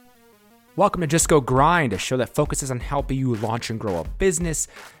Welcome to Just Go Grind, a show that focuses on helping you launch and grow a business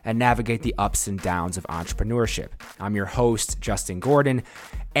and navigate the ups and downs of entrepreneurship. I'm your host, Justin Gordon,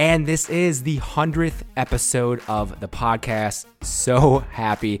 and this is the 100th episode of the podcast. So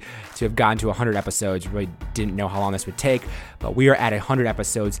happy to have gotten to 100 episodes. Really didn't know how long this would take, but we are at 100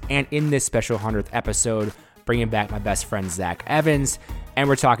 episodes, and in this special 100th episode, bringing back my best friend, Zach Evans, and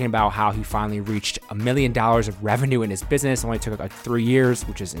we're talking about how he finally reached $1 million of revenue in his business. It only took like 3 years,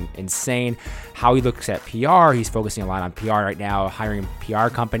 which is insane. How he looks at PR. He's focusing a lot on PR right now, hiring PR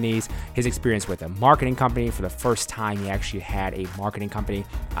companies. His experience with a marketing company. For the first time, he actually had a marketing company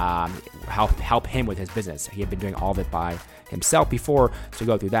help him with his business. He had been doing all of it by himself before, so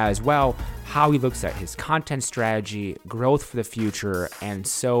go through that as well. How he looks at his content strategy, growth for the future, and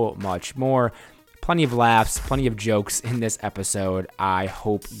so much more. Plenty of laughs, plenty of jokes in this episode. I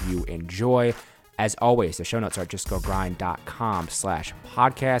hope you enjoy. As always, the show notes are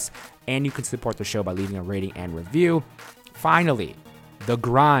justgogrind.com/podcast, and you can support the show by leaving a rating and review. Finally, The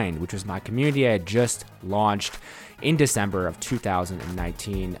Grind, which was my community I had just launched in December of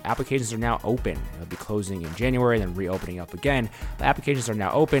 2019. Applications are now open. They'll be closing in January, then reopening up again. The applications are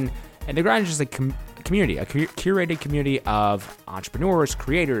now open, and The Grind is just a community, a curated community of entrepreneurs,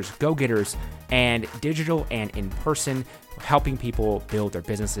 creators, go-getters, and digital and in-person, helping people build their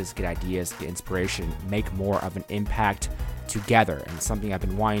businesses, get ideas, get inspiration, make more of an impact together. And something I've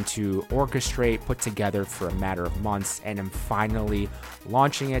been wanting to orchestrate, put together for a matter of months, and I'm finally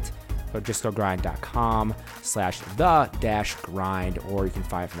launching it. Go to justgogrind.com/the-grind, or you can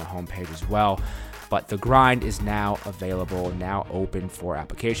find it from the homepage as well. But The Grind is now available, now open for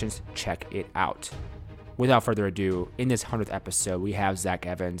applications. Check it out. Without further ado, in this 100th episode, we have Zach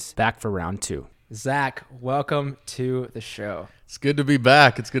Evans back for round 2. Zach, welcome to the show. It's good to be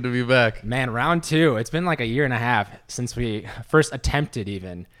back. Man, round 2. It's been like a year and a half since we first attempted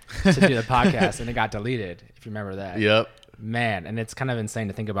even to do the podcast, and it got deleted, if you remember that. Yep. Man, and it's kind of insane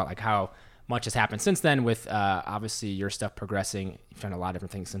to think about like how much has happened since then with obviously your stuff progressing. You've done a lot of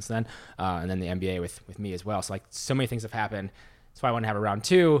different things since then, and then the MBA with me as well. So like so many things have happened. That's why I want to have a round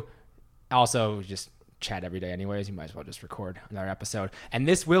 2. Also, just chat every day anyways. You might as well just record another episode. And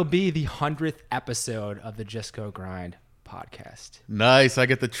this will be the 100th episode of the Just Go Grind podcast. Nice. I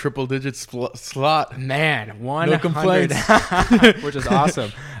get the triple digit slot. Man, 100. No complaints. Which is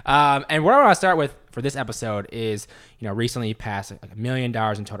awesome. And where I want to start with for this episode is, recently you passed like $1 million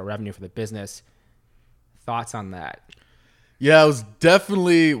in total revenue for the business. Thoughts on that? Yeah, it was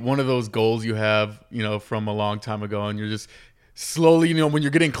definitely one of those goals you have, from a long time ago, and you're just slowly, when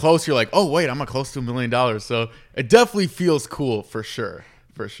you're getting close, you're like, oh wait, I'm close to $1 million. So it definitely feels cool for sure.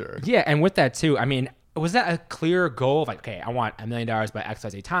 Yeah, and with that too, I mean, was that a clear goal of like, okay, I want $1 million by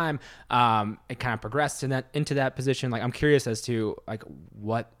XYZ time? It kind of progressed into that position. Like, I'm curious as to like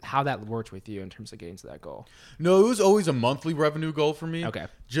how that worked with you in terms of getting to that goal. No, it was always a monthly revenue goal for me. Okay.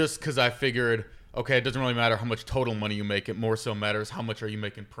 Just because I figured, okay, it doesn't really matter how much total money you make. It more so matters how much are you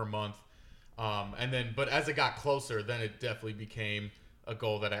making per month. But as it got closer, then it definitely became a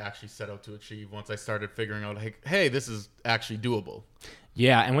goal that I actually set out to achieve once I started figuring out, hey, this is actually doable.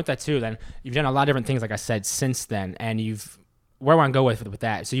 Yeah, and with that too, then you've done a lot of different things, like I said, since then, and where I want to go with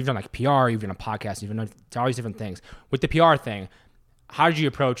that. So you've done like PR, you've done a podcast, you've done all these different things. With the PR thing, how did you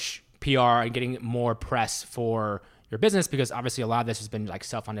approach PR and getting more press for your business? Because obviously a lot of this has been like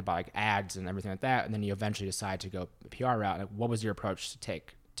self-funded by like ads and everything like that, and then you eventually decide to go the PR route. Like, what was your approach to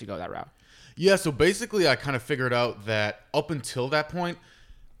go that route? Yeah, so basically I kind of figured out that up until that point,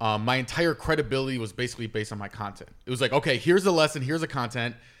 my entire credibility was basically based on my content. It was like, okay, here's a lesson, here's a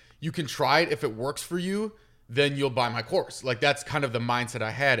content. You can try it. If it works for you, then you'll buy my course. Like, that's kind of the mindset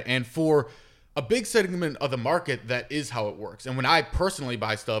I had. And for a big segment of the market, that is how it works. And when I personally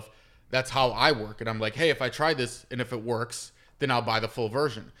buy stuff, that's how I work. And I'm like, hey, if I try this and if it works, then I'll buy the full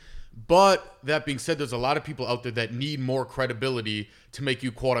version. But that being said, there's a lot of people out there that need more credibility to make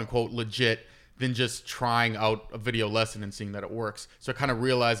you quote unquote legit than just trying out a video lesson and seeing that it works. So I kind of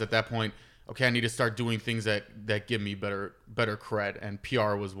realized at that point, okay, I need to start doing things that give me better cred, and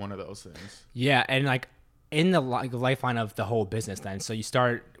PR was one of those things. Yeah, and like in the lifeline of the whole business then, so you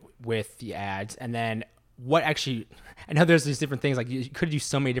start with the ads, and then what actually, I know there's these different things, like you could do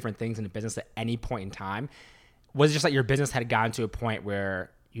so many different things in a business at any point in time. Was it just like your business had gotten to a point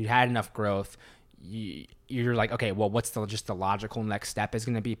where you had enough growth, you're like, okay, well, what's the logical next step is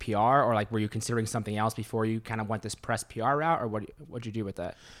going to be PR? Or like, were you considering something else before you kind of went this press PR route? Or what'd you do with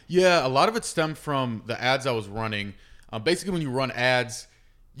that? Yeah, a lot of it stemmed from the ads I was running. Basically, when you run ads,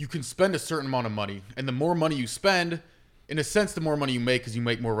 you can spend a certain amount of money. And the more money you spend, in a sense, the more money you make because you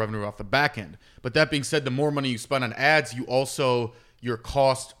make more revenue off the back end. But that being said, the more money you spend on ads, you also your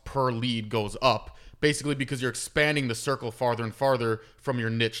cost per lead goes up, basically because you're expanding the circle farther and farther from your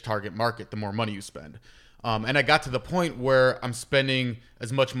niche target market the more money you spend. And I got to the point where I'm spending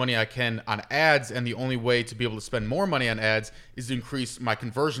as much money I can on ads, and the only way to be able to spend more money on ads is to increase my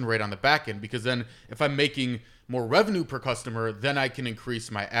conversion rate on the back end, because then if I'm making more revenue per customer, then I can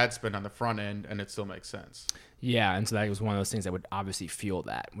increase my ad spend on the front end, and it still makes sense. Yeah, and so that was one of those things that would obviously fuel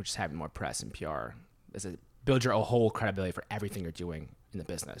that, which is having more press and PR as it builds your whole credibility for everything you're doing in the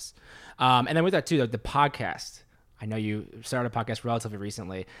business. And then with that too, the podcast. I know you started a podcast relatively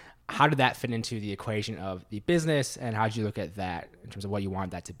recently. How did that fit into the equation of the business, and how did you look at that in terms of what you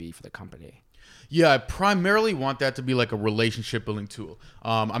want that to be for the company? Yeah, I primarily want that to be like a relationship building tool.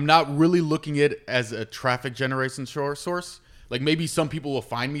 I'm not really looking at it as a traffic generation source. Like maybe some people will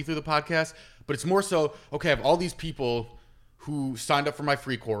find me through the podcast, but it's more so, okay, I have all these people who signed up for my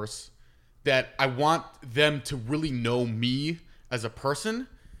free course that I want them to really know me as a person.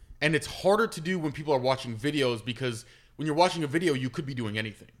 And it's harder to do when people are watching videos, because when you're watching a video, you could be doing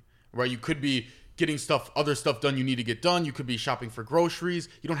anything, right? You could be getting other stuff done you need to get done. You could be shopping for groceries.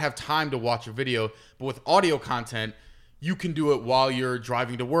 You don't have time to watch a video. But with audio content, you can do it while you're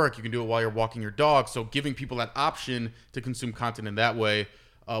driving to work. You can do it while you're walking your dog. So giving people that option to consume content in that way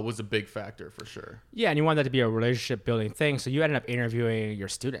was a big factor for sure. Yeah, and you want that to be a relationship building thing. So you ended up interviewing your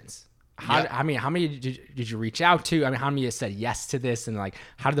students. How many did you reach out to? I mean, how many said yes to this, and like,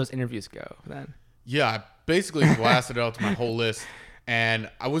 how did those interviews go then? Yeah, I basically blasted it out to my whole list,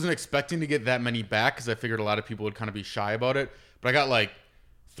 and I wasn't expecting to get that many back because I figured a lot of people would kind of be shy about it. But I got like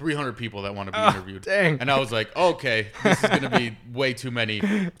 300 people that want to be interviewed, dang. And I was like, okay, this is going to be way too many.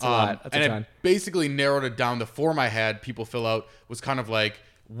 That's a lot. That's a ton. I basically narrowed it down. The form I had people fill out was kind of like,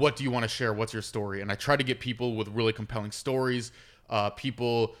 what do you want to share? What's your story? And I tried to get people with really compelling stories,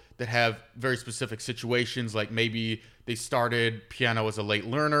 people that have very specific situations, like maybe they started piano as a late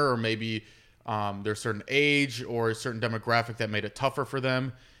learner, or maybe they're a certain age or a certain demographic that made it tougher for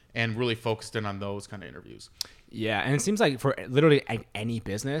them, and really focused in on those kind of interviews. Yeah, and it seems like for literally any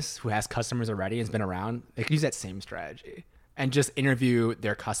business who has customers already and has been around, they could use that same strategy and just interview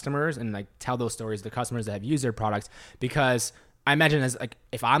their customers and like tell those stories to the customers that have used their products. Because I imagine, as like,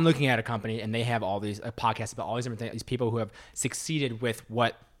 if I'm looking at a company and they have all these podcasts about all these different things, these people who have succeeded with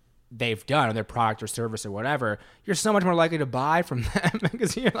what they've done or their product or service or whatever, you're so much more likely to buy from them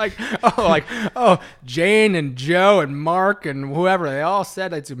because you're like, Jane and Joe and Mark and whoever, they all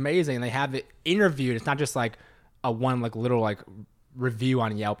said it's amazing, and they have it interviewed. It's not just like a one like little like review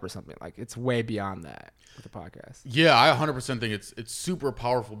on Yelp or something. Like, it's way beyond that with the podcast. Yeah, I 100% think it's super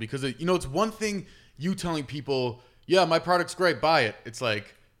powerful, because it's one thing you telling people, yeah, my product's great, buy it. It's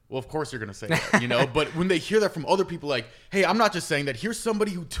like, well, of course you're going to say that, But when they hear that from other people, like, hey, I'm not just saying that. Here's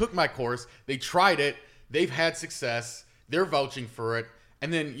somebody who took my course. They tried it. They've had success. They're vouching for it.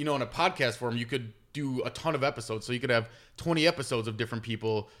 And then, in a podcast form, you could do a ton of episodes. So you could have 20 episodes of different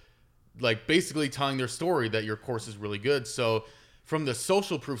people, like, basically telling their story that your course is really good. So from the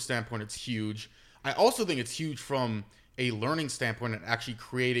social proof standpoint, it's huge. I also think it's huge from a learning standpoint and actually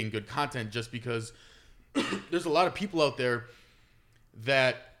creating good content, just because there's a lot of people out there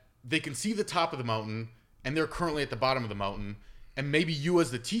that they can see the top of the mountain and they're currently at the bottom of the mountain, and maybe you as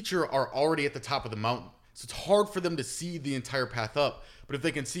the teacher are already at the top of the mountain. So it's hard for them to see the entire path up. But if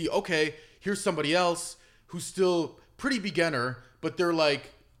they can see, okay, here's somebody else who's still pretty beginner, but they're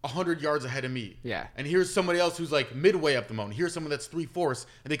like 100 yards ahead of me. Yeah. And here's somebody else who's like midway up the mountain. Here's someone that's 3/4,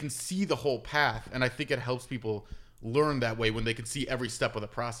 and they can see the whole path. And I think it helps people learn that way when they can see every step of the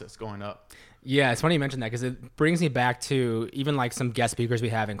process going up. Yeah, it's funny you mentioned that, because it brings me back to even like some guest speakers we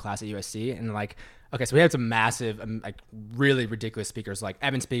have in class at USC. And like, okay, so we have some massive, like really ridiculous speakers, like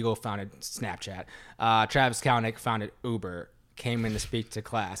Evan Spiegel founded Snapchat, Travis Kalanick founded Uber, came in to speak to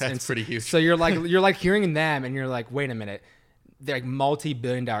class. That's pretty huge. So you're like hearing them and you're like, wait a minute, they're like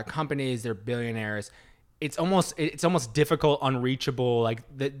multi-billion-dollar companies, they're billionaires. It's almost difficult, unreachable. Like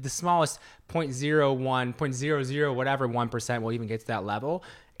the smallest 0.01, 0.00, whatever 1% will even get to that level.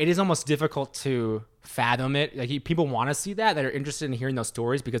 It is almost difficult to fathom it. Like, people want to see that are interested in hearing those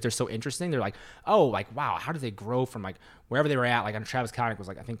stories because they're so interesting. They're like, oh, like, wow, how did they grow from like wherever they were at? Like, on Travis Kalanick was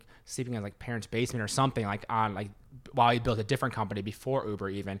like, I think sleeping in like parents' basement or something, like on like while he built a different company before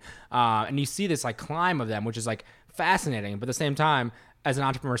Uber even. And you see this like climb of them, which is like fascinating. But at the same time, as an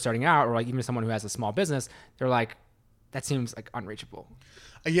entrepreneur starting out, or like even someone who has a small business, they're like, that seems like unreachable.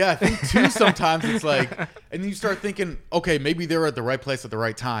 Yeah, I think too sometimes it's like, and then you start thinking, okay, maybe they're at the right place at the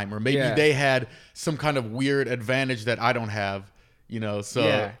right time, or maybe they had some kind of weird advantage that I don't have,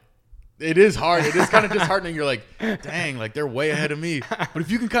 so it is hard. It is kind of disheartening. You're like, dang, like they're way ahead of me. But if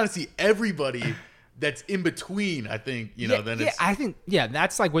you can kind of see everybody that's in between, I think, then it's... I think,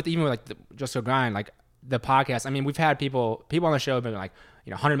 that's like even with like Just So Grind, like the podcast. I mean, we've had people on the show have been like,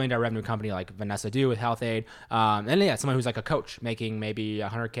 $100 million revenue company like Vanessa Du with Health Aid. And someone who's like a coach making maybe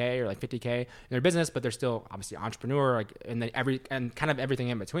 $100K or like $50K in their business, but they're still obviously entrepreneur, like, and then kind of everything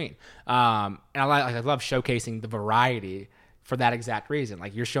in between. And I love showcasing the variety for that exact reason.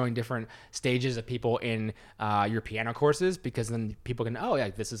 Like, you're showing different stages of people in your piano courses, because then people can,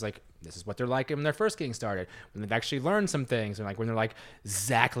 this is what they're like when they're first getting started, when they've actually learned some things, and like when they're like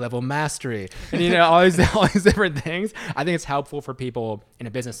Zach level mastery, and all these different things. I think it's helpful for people in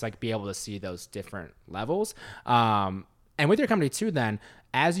a business to like be able to see those different levels. And with your company too, then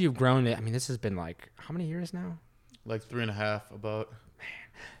as you've grown it, I mean, this has been like how many years now? Like 3.5 about.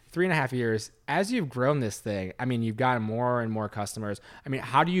 3.5 years. As you've grown this thing, I mean, you've gotten more and more customers. I mean,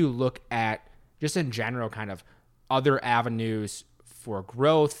 how do you look at, just in general, kind of other avenues for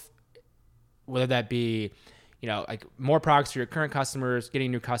growth, whether that be, like more products for your current customers, getting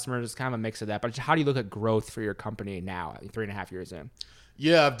new customers, kind of a mix of that. But how do you look at growth for your company now, 3.5 years in?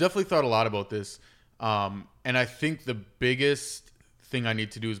 Yeah, I've definitely thought a lot about this. And I think the biggest thing I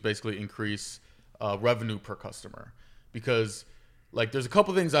need to do is basically increase revenue per customer, because like there's a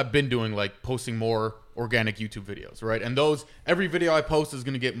couple things I've been doing, like posting more organic YouTube videos, right? And every video I post is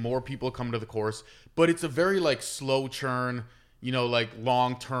going to get more people come to the course, but it's a very like slow churn, like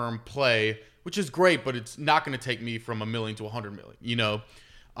long-term play, which is great, but it's not going to take me from $1 million to 100 million,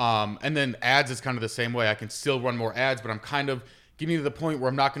 and then ads is kind of the same way. I can still run more ads, but I'm kind of getting to the point where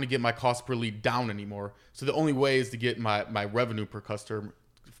I'm not going to get my cost per lead down anymore. So the only way is to get my revenue per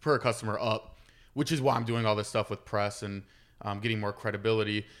customer up, which is why I'm doing all this stuff with press and getting more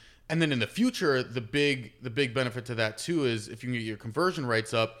credibility. And then in the future, the big benefit to that too is if you can get your conversion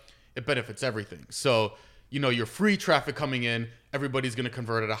rates up, it benefits everything. So, your free traffic coming in, everybody's going to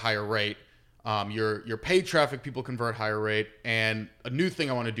convert at a higher rate. Your paid traffic, people convert higher rate. And a new thing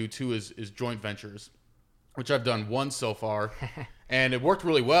I want to do too is joint ventures, which I've done one so far, and it worked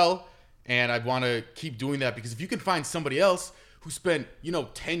really well. And I want to keep doing that, because if you can find somebody else who spent,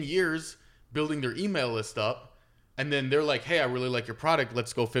 10 years building their email list up, and then they're like, hey, I really like your product,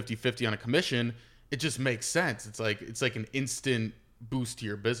 let's go 50-50 on a commission, it just makes sense. It's like an instant boost to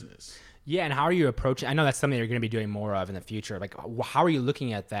your business. Yeah, and how are you approaching? I know that's something you're going to be doing more of in the future. Like, how are you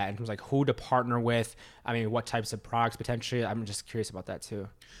looking at that in terms of like who to partner with? I mean, what types of products potentially? I'm just curious about that too.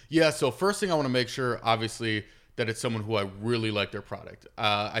 Yeah, so first thing I want to make sure, obviously, that it's someone who I really like their product.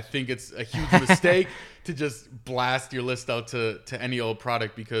 I think it's a huge mistake to just blast your list out to any old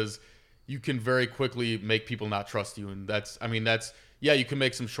product, because you can very quickly make people not trust you. And you can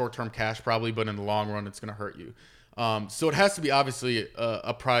make some short-term cash probably, but in the long run, it's going to hurt you. So it has to be obviously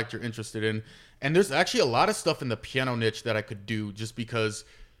a product you're interested in. And there's actually a lot of stuff in the piano niche that I could do, just because,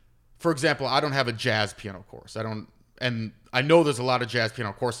 for example, I don't have a jazz piano course. And I know there's a lot of jazz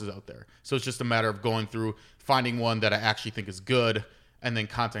piano courses out there. So it's just a matter of going through, finding one that I actually think is good, and then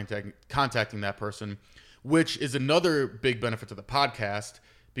contacting that person, which is another big benefit to the podcast,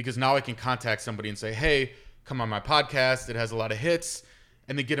 because now I can contact somebody and say, hey, come on my podcast. It has a lot of hits.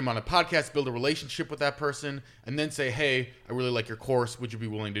 And then get them on a podcast, build a relationship with that person, and then say, hey, I really like your course. Would you be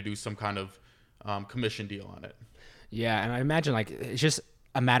willing to do some kind of commission deal on it? Yeah, and I imagine like it's just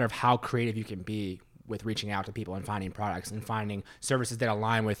a matter of how creative you can be with reaching out to people and finding products and finding services that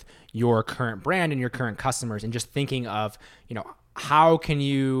align with your current brand and your current customers, and just thinking of, how can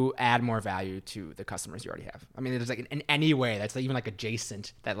you add more value to the customers you already have? I mean, there's like in any way that's like even like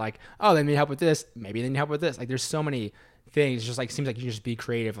adjacent, that like, oh, they need help with this. Maybe they need help with this. Like there's so many things. It's just like, seems like you just be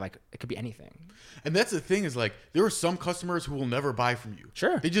creative. Like it could be anything. And that's the thing, is like, there are some customers who will never buy from you.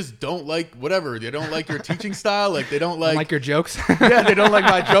 Sure. They just don't like whatever. They don't like your teaching style. Like they don't like your jokes. Yeah. They don't like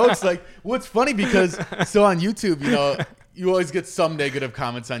my jokes. Like, what's funny, because so on YouTube, you always get some negative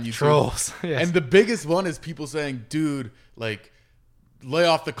comments on YouTube. Trolls. Yes. And the biggest one is people saying, dude, like, lay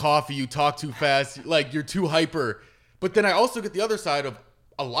off the coffee, you talk too fast, like you're too hyper. But then I also get the other side of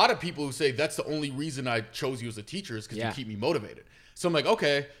a lot of people who say that's the only reason I chose you as a teacher, is because you keep me motivated. So I'm like,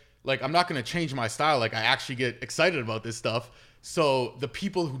 okay, like I'm not going to change my style. Like I actually get excited about this stuff. So the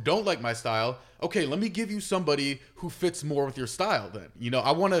people who don't like my style, okay, let me give you somebody who fits more with your style then.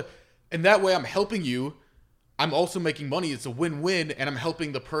 I want to, and that way I'm helping you. I'm also making money. It's a win-win, and I'm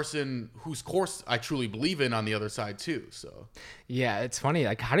helping the person whose course I truly believe in on the other side too. So, yeah, it's funny.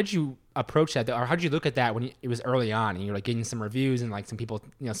 Like, how did you approach that, or how did you look at that when it was early on, and you're like getting some reviews and like some people,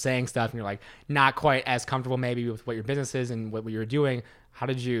 saying stuff, and you're like not quite as comfortable maybe with what your business is and what you're doing? How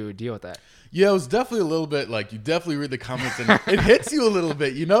did you deal with that? Yeah, it was definitely a little bit like, you definitely read the comments and it hits you a little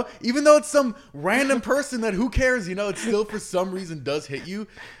bit, even though it's some random person that who cares, it still for some reason does hit you.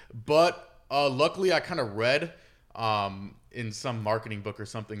 But Luckily, I kind of read in some marketing book or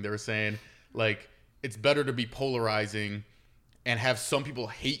something, they were saying, like, it's better to be polarizing and have some people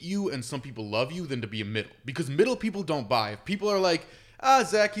hate you and some people love you than to be a middle. Because middle people don't buy. If people are like,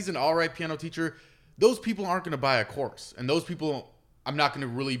 Zach, he's an all right piano teacher, those people aren't going to buy a course. And those people, I'm not going to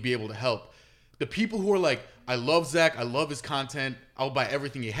really be able to help. The people who are like, I love Zach, I love his content, I'll buy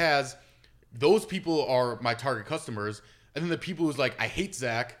everything he has, those people are my target customers. And then the people who's like, I hate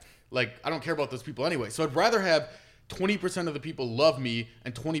Zach, like, I don't care about those people anyway. So I'd rather have 20% of the people love me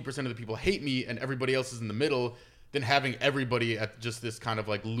and 20% of the people hate me and everybody else is in the middle than having everybody at just this kind of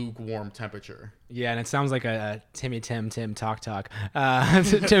like lukewarm temperature. Yeah, and it sounds like a Tim talk.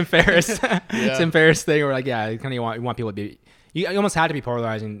 Tim Ferriss. Tim Ferriss thing where like, yeah, kind of you want people to be, you almost had to be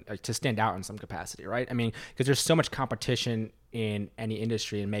polarizing to stand out in some capacity, right? I mean, because there's so much competition in any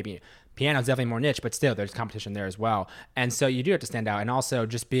industry, and maybe piano is definitely more niche, but still there's competition there as well. And so you do have to stand out, and also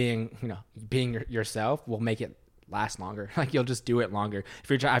just being yourself will make it last longer. Like you'll just do it longer.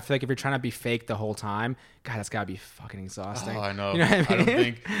 I feel like if you're trying to be fake the whole time, God, that's gotta be fucking exhausting. Oh, I know. You know what I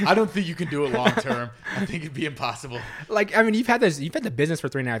mean? I don't think you can do it long term. I think it'd be impossible. Like, I mean, you've had the business for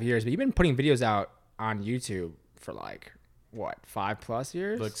 3.5 years, but you've been putting videos out on YouTube for like what, 5+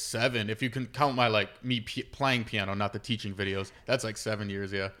 years? Like 7, if you can count my like me playing piano, not the teaching videos. That's like 7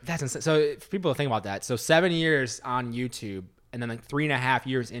 years. Yeah, that's insane. So for people to think about that, so 7 years on YouTube, and then like 3.5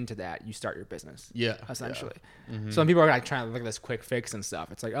 years into that, you start your businest. Yeah, essentially. Yeah. Mm-hmm. So when people are like trying to look at this quick fix and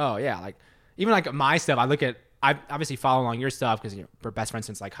stuff, it's like, oh yeah, like even like my stuff, I obviously follow along your stuff because we're best friends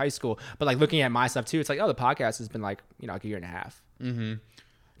since like high school. But like looking at my stuff too, it's like, oh, the podcast has been like like a year and a half. Mm-hmm.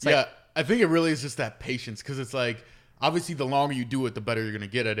 Yeah, like, I think it really is just that patience, because it's like obviously the longer you do it, the better you're gonna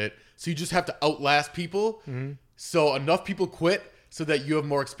get at it. So you just have to outlast people. Mm-hmm. So enough people quit so that you have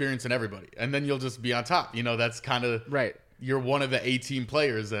more experience than everybody, and then you'll just be on top. That's kind of right. You're one of the 18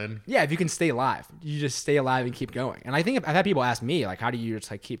 players then. Yeah, if you can stay alive. You just stay alive and keep going. And I think I've had people ask me, like, how do you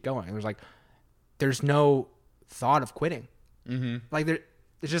just like keep going? And there's no thought of quitting. Mm-hmm. Like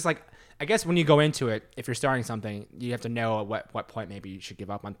it's just like, I guess when you go into it, if you're starting something, you have to know at what point maybe you should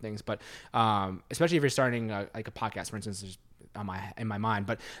give up on things. But especially if you're starting like a podcast, for instance, in my mind.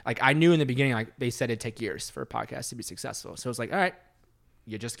 But like I knew in the beginning, like they said it'd take years for a podcast to be successful. So it's like, all right,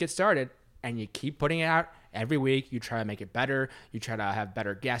 you just get started and you keep putting it out every week. You try to make it better. You try to have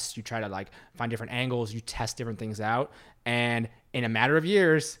better guests. You try to like find different angles. You test different things out. And in a matter of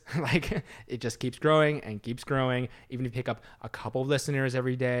years, like it just keeps growing and keeps growing. Even if you pick up a couple of listeners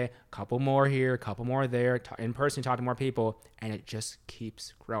every day, a couple more here, a couple more there, in person, talk to more people, and it just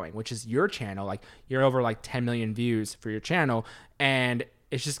keeps growing, which is your channel. Like you're over like 10 million views for your channel. And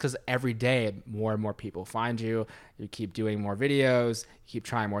it's just because every day more and more people find you. You keep doing more videos, you keep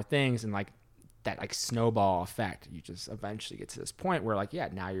trying more things, and like that like snowball effect, you just eventually get to this point where like, yeah,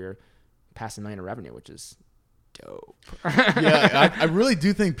 now you're past $1 million in revenue, which is dope. Yeah, I really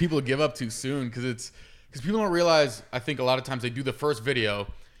do think people give up too soon because people don't realize, I think a lot of times they do the first video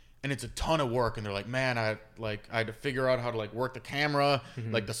and it's a ton of work and they're like, man, I had to figure out how to like work the camera.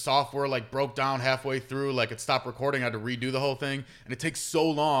 Mm-hmm. Like the software like broke down halfway through, like it stopped recording. I had to redo the whole thing and it takes so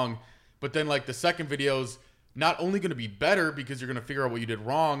long. But then like the second video's not only going to be better because you're going to figure out what you did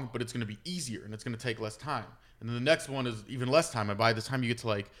wrong, but it's going to be easier and it's going to take less time. And then the next one is even less time. And by the time you get to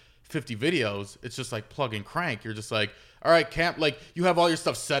like 50 videos, it's just like plug and crank. You're just like, all right, like you have all your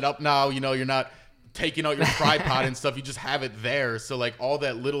stuff set up now. You're not taking out your tripod and stuff. You just have it there. So like all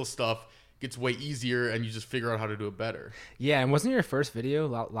that little stuff gets way easier and you just figure out how to do it better. Yeah. And wasn't your first video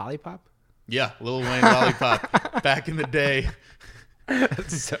Lollipop? Yeah. Lil Wayne Lollipop back in the day.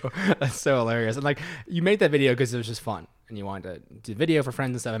 That's so hilarious. And like you made that video because it was just fun and you wanted to do video for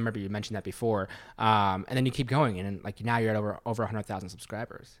friends and stuff. I remember you mentioned that before. And then you keep going and like now you're at over 100,000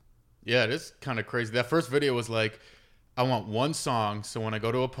 subscribers. Yeah, it is kind of crazy. That first video was like, I want one song, so when I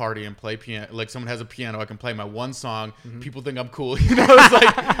go to a party and play piano, like someone has a piano, I can play my one song. Mm-hmm. People think I'm cool. It's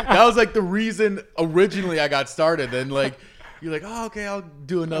like that was like the reason originally I got started. Then like you're like, oh, okay, I'll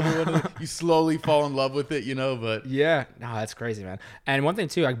do another one. You slowly fall in love with it, But yeah, no, that's crazy, man. And one thing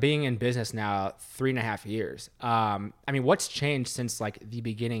too, like being in business now 3.5 years. I mean, what's changed since like the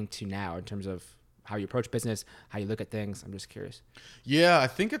beginning to now in terms of how you approach business, how you look at things? I'm just curious. Yeah, I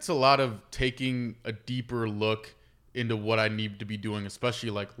think it's a lot of taking a deeper look into what I need to be doing, especially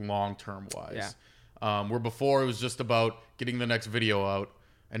like long-term wise. Yeah. Where before it was just about getting the next video out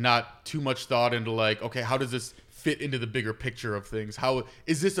and not too much thought into like, okay, how does this fit into the bigger picture of things? How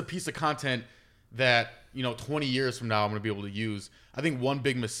is this a piece of content that, 20 years from now I'm going to be able to use? I think one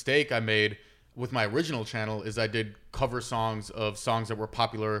big mistake I made with my original channel is I did cover songs of songs that were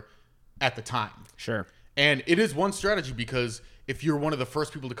popular at the time. Sure. And it is one strategy because if you're one of the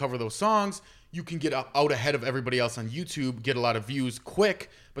first people to cover those songs, you can get out ahead of everybody else on YouTube, get a lot of views quick.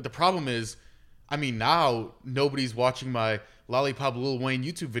 But the problem is, I mean, now nobody's watching my Lollipop Lil Wayne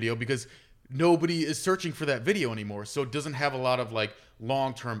YouTube video because nobody is searching for that video anymore. So it doesn't have a lot of like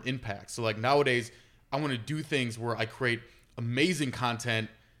long-term impact. So like nowadays, I want to do things where I create amazing content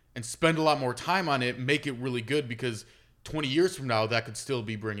and spend a lot more time on it, make it really good, because 20 years from now, that could still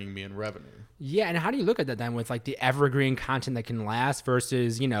be bringing me in revenue. Yeah, and how do you look at that then with like the evergreen content that can last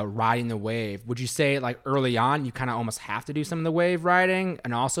versus, you know, riding the wave? Would you say like early on you kind of almost have to do some of the wave riding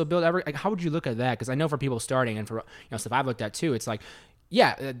and also build like how would you look at that? Because I know for people starting and for, you know, stuff I've looked at too, it's like,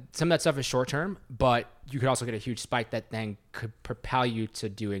 yeah, some of that stuff is short term, but you could also get a huge spike that then could propel you to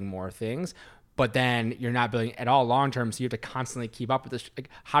doing more things. But then you're not building at all long term, so you have to constantly keep up with this. Like,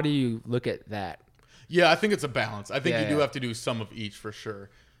 how do you look at that? Yeah, I think it's a balance. I think you do have to do some of each for sure.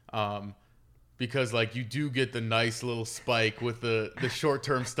 Because like you do get the nice little spike with the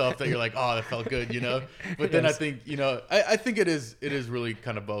short-term stuff that you're like, oh, that felt good, you know? But then I think, you know, I think it is really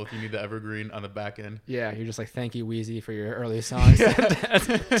kind of both. You need the evergreen on the back end. Yeah, you're just like, thank you, Wheezy, for your early songs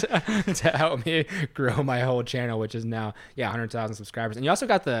to help me grow my whole channel, which is now, 100,000 subscribers. And you also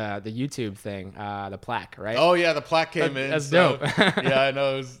got the YouTube thing, the plaque, right? Oh, yeah, the plaque came in. That's dope. Yeah, I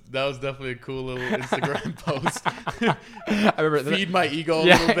know. That was definitely a cool little Instagram post. I remember Feed my ego a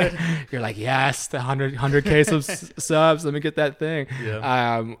little bit. You're like, yes, the 100K subs. Let me get that thing.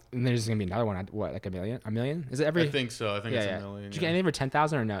 Yeah. And there's gonna be another one. What, like a million? A million? Is it every? I think so. I think it's a million. Did you get any over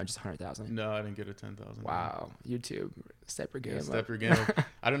 10,000 or no? Just 100,000. No, I didn't get a 10,000. Wow. YouTube, step your game up. Step your game up.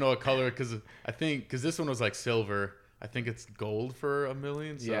 I don't know what color, because this one was like silver. I think it's gold for a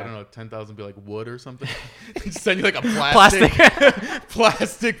million. So I don't know, 10,000 be like wood or something. Send you like a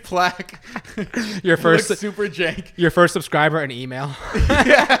plastic plaque. Your first super jank. Your first subscriber, an email.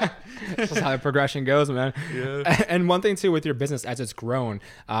 Yeah. That's how the progression goes, man. Yeah. And one thing too with your business as it's grown,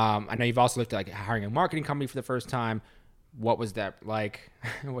 I know you've also looked at like hiring a marketing company for the first time. What was that like?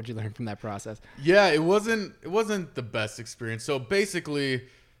 What did you learn from that process? Yeah, it wasn't the best experience. So basically,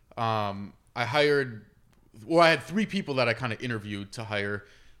 I had 3 people that I kind of interviewed to hire.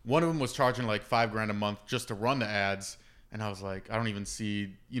 One of them was charging like $5,000 a month just to run the ads. And I was like, I don't even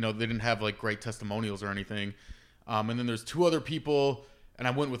see, you know, they didn't have like great testimonials or anything. And then there's 2 other people, and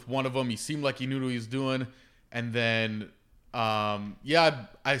I went with one of them. He seemed like he knew what he was doing. And then,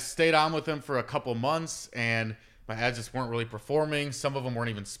 I stayed on with him for a couple months, and my ads just weren't really performing. Some of them weren't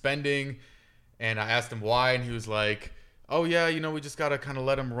even spending. And I asked him why, and he was like, oh yeah, you know, we just got to kind of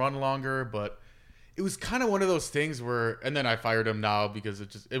let him run longer. But it was kind of one of those things where, and then I fired him now because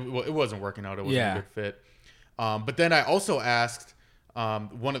it wasn't working out. It wasn't a good fit. But then I also asked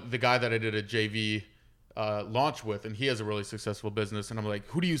the guy that I did a JV launch with, and he has a really successful business. And I'm like,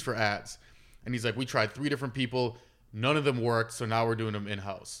 who do you use for ads? And he's like, we tried 3 different people. None of them worked. So now we're doing them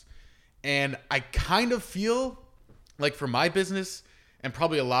in-house. And I kind of feel like for my business, and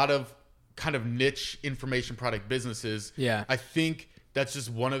probably a lot of kind of niche information product businesses, I think that's just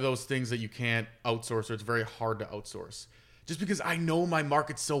one of those things that you can't outsource, or it's very hard to outsource. Just because I know my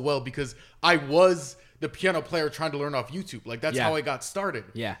market so well, because I was the piano player trying to learn off YouTube. Like that's how I got started.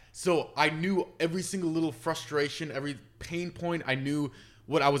 Yeah. So I knew every single little frustration, every pain point. I knew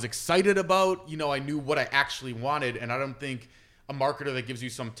what I was excited about. You know, I knew what I actually wanted. And I don't think a marketer that gives you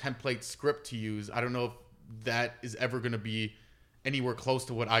some template script to use, I don't know if that is ever going to be anywhere close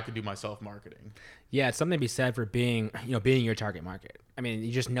to what I could do myself marketing. Yeah, it's something to be said for being your target market. I mean,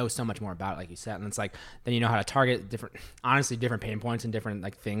 you just know so much more about it, like you said, and it's like then you know how to target different pain points and different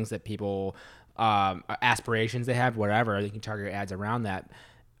like things that people aspirations they have, whatever. You can target your ads around that.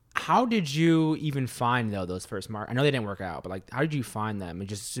 How did you even find those first I know they didn't work out, but like how did you find them?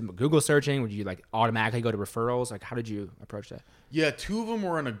 Just Google searching? Would you like automatically go to referrals? Like how did you approach that? Yeah, 2 of them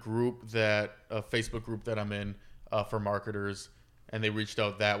were in a Facebook group that I'm in for marketers. And they reached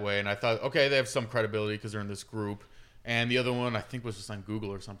out that way. And I thought, okay, they have some credibility because they're in this group. And the other one, I think, was just on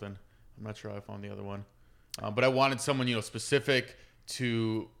Google or something. I'm not sure how I found the other one. But I wanted someone, specific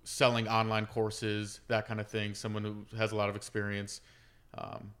to selling online courses, that kind of thing. Someone who has a lot of experience.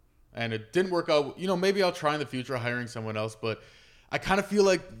 And it didn't work out. Maybe I'll try in the future hiring someone else. But I kind of feel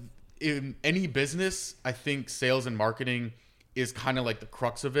like in any business, I think sales and marketing is kind of like the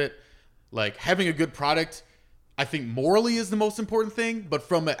crux of it. Like having a good product, I think morally is the most important thing, but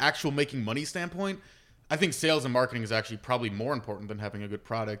from an actual making money standpoint, I think sales and marketing is actually probably more important than having a good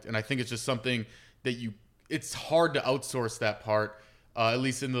product. And I think it's just something that it's hard to outsource that part, at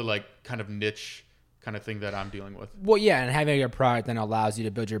least in the like kind of niche kind of thing that I'm dealing with. Well, yeah, and having your product then allows you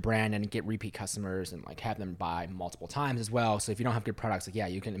to build your brand and get repeat customers and like have them buy multiple times as well. So if you don't have good products, like, yeah,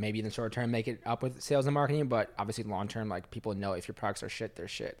 you can maybe in the short term make it up with sales and marketing, but obviously long term, like, people know if your products are shit, they're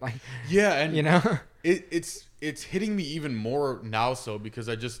shit. Like, yeah, and you know, it's hitting me even more now, so because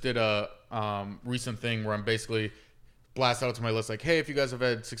I just did a recent thing where I'm basically blast out to my list like, hey, if you guys have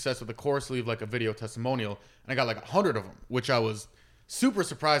had success with the course, leave like a video testimonial, and I got like 100 of them, which I was super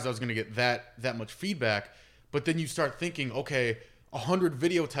surprised I was going to get that much feedback. But then you start thinking, okay, 100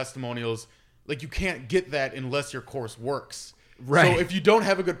 video testimonials, like, you can't get that unless your course works. Right. So if you don't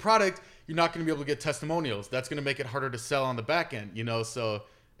have a good product, you're not going to be able to get testimonials. That's going to make it harder to sell on the back end, you know? So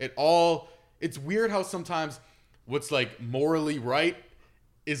it's weird how sometimes what's like morally right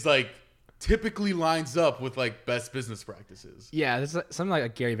is like typically lines up with like best business practices. yeah, there's something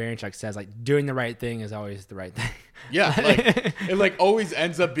like Gary Vaynerchuk says, like, doing the right thing is always the right thing. Yeah, like it like always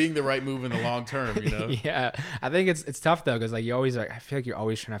ends up being the right move in the long term, you know? Yeah, I think it's tough though, because like you always, like, I feel like you're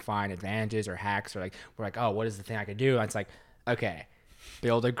always trying to find advantages or hacks, or like, we're like, oh, what is the thing I could do? And it's like, okay,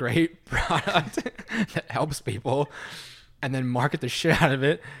 build a great product that helps people, and then market the shit out of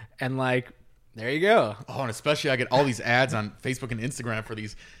it, and like, there you go. Oh, and especially I get all these ads on Facebook and Instagram for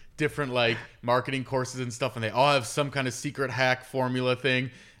these different like marketing courses and stuff, and they all have some kind of secret hack formula thing,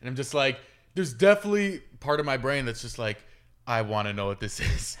 and I'm just like, there's definitely part of my brain that's just like, I want to know what this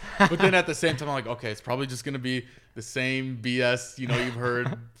is, but then at the same time I'm like, okay, it's probably just going to be the same BS, you know, you've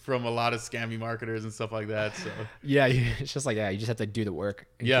heard from a lot of scammy marketers and stuff like that. So Yeah, it's just like, yeah, you just have to do the work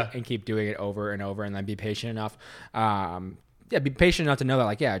and, and keep doing it over and over, and then be patient enough. Yeah, be patient enough to know that,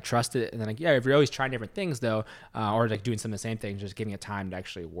 like, yeah, I trust it. And then, like, yeah, if you're always trying different things though, or like doing some of the same things, just giving it time to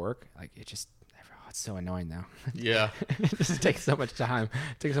actually work, like, it's so annoying now. yeah. It just takes so much time.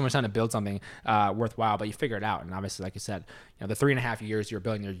 It takes so much time to build something worthwhile, but you figure it out. And obviously, like you said, you know, the 3.5 years you were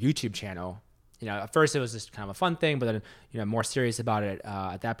building your YouTube channel, you know, at first it was just kind of a fun thing, but then, you know, more serious about it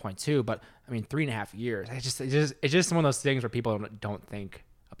at that point too. But I mean, 3.5 years, it's just one of those things where people don't think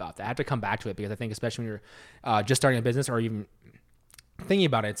about that. I have to come back to it, because I think especially when you're just starting a business, or even thinking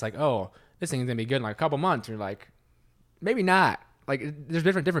about it, it's like, oh, this thing's gonna be good in like a couple months. You're like, maybe not. Like, there's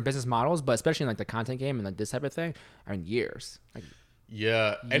different business models, but especially in like the content game and like this type of thing, I mean, years. Like,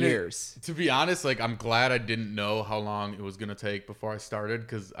 yeah, and years. To be honest, like, I'm glad I didn't know how long it was gonna take before I started,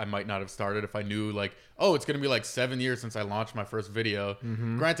 because I might not have started if I knew like, oh, it's gonna be like 7 years since I launched my first video.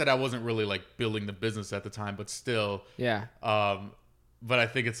 Mm-hmm. Granted, I wasn't really like building the business at the time, but still. Yeah. But I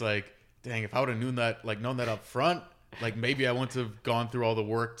think it's like, dang, if I would have known that up front, like, maybe I wouldn't have gone through all the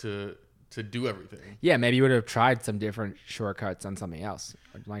work to do everything. Yeah, maybe you would have tried some different shortcuts on something else.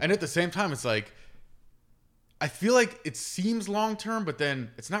 Like, and at the same time, it's like, I feel like it seems long term, but then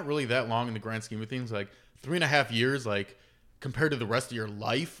it's not really that long in the grand scheme of things. Like, 3.5 years, like, compared to the rest of your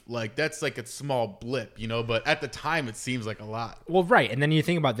life, like, that's like a small blip, you know? But at the time, it seems like a lot. Well, right. And then you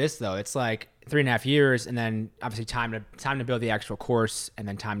think about this though, it's like 3.5 years, and then obviously time to build the actual course, and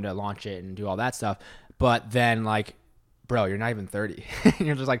then time to launch it and do all that stuff. But then, like, bro, you're not even 30.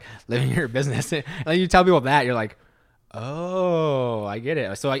 You're just like living your business. And like, you tell people that, you're like, oh, I get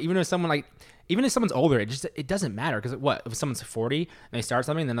it. So like, even if someone's older, it doesn't matter, because if someone's 40 and they start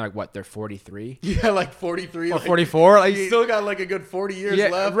something, then they're like, what, they're 43? Yeah, like 43 or like, 44. Like, you still got like a good 40 years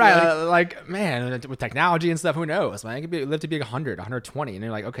left. Right. Like, man, with technology and stuff, who knows, man? It could live to be 100, 120, and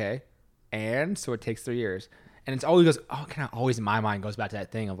you're like, okay, and so it takes 3 years. And it's always kind of always in my mind goes back to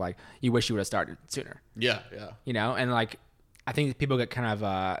that thing of like, you wish you would have started sooner. Yeah. You know, and like, I think people get kind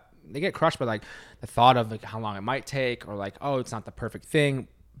of they get crushed by like the thought of like how long it might take, or like, oh, it's not the perfect thing.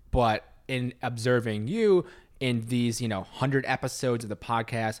 But in observing you in these, you know, 100 episodes of the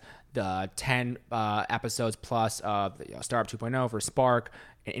podcast, the 10 episodes plus of the, Startup 2.0 for Spark,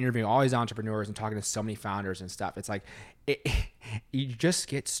 and interviewing all these entrepreneurs and talking to so many founders and stuff, it's like you just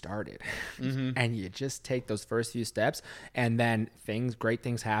get started. Mm-hmm. And you just take those first few steps, and then great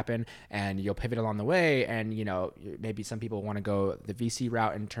things happen, and you'll pivot along the way. And, you know, maybe some people want to go the VC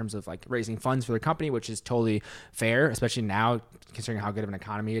route in terms of like raising funds for their company, which is totally fair, especially now considering how good of an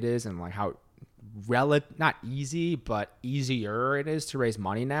economy it is, and like how not easy, but easier it is to raise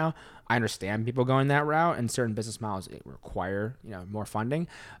money now. I understand people going that route, and certain business models require, you know, more funding,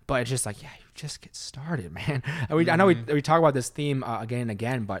 but it's just like, yeah, you just get started, man. I know we talk about this theme again and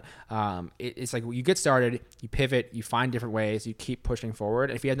again, but it's like you get started, you pivot, you find different ways, you keep pushing forward.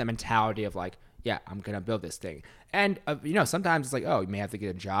 And if you have that mentality of like, yeah, I'm going to build this thing. And, you know, sometimes it's like, oh, you may have to get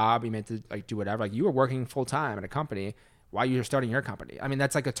a job, you may have to like do whatever. Like, you were working full time at a company while you're starting your company. I mean,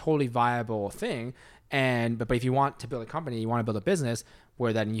 that's like a totally viable thing. But if you want to build a company, you want to build a business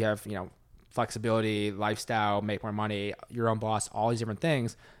where then you have, you know, flexibility, lifestyle, make more money, your own boss, all these different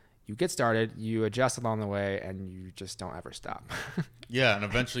things, you get started, you adjust along the way, and you just don't ever stop. Yeah, and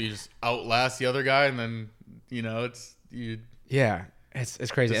eventually you just outlast the other guy, and then Yeah,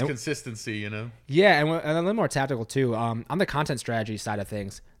 it's crazy. Just consistency, Yeah, and a little more tactical too. On the content strategy side of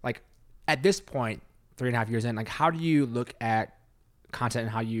things, like at this point, 3.5 years in, like how do you look at content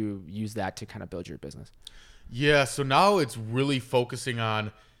and how you use that to kind of build your business? Yeah, so now it's really focusing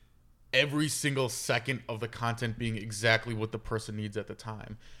on every single second of the content being exactly what the person needs at the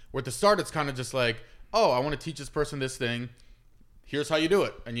time. Where at the start, it's kind of just like, oh, I want to teach this person this thing. Here's how you do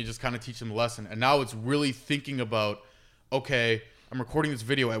it. And you just kind of teach them the lesson. And now it's really thinking about, okay, I'm recording this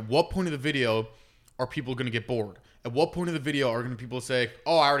video. At what point of the video are people going to get bored? At what point of the video are going to people say,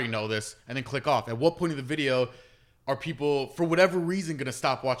 oh, I already know this, and then click off? At what point of the video are people, for whatever reason, going to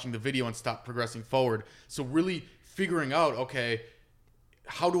stop watching the video and stop progressing forward? So really figuring out, okay,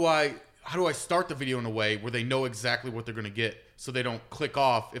 how do I start the video in a way where they know exactly what they're going to get so they don't click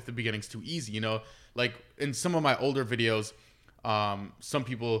off if the beginning's too easy, Like in some of my older videos, some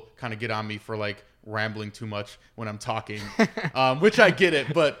people kind of get on me for like rambling too much when I'm talking, which I get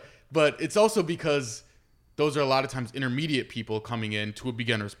it, but it's also because those are a lot of times intermediate people coming in to a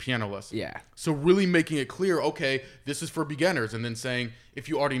beginner's piano lesson. Yeah. So really making it clear, okay, this is for beginners, and then saying, if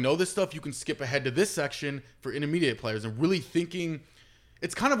you already know this stuff, you can skip ahead to this section for intermediate players, and really thinking,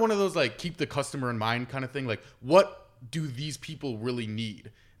 it's kind of one of those like keep the customer in mind kind of thing. Like, what do these people really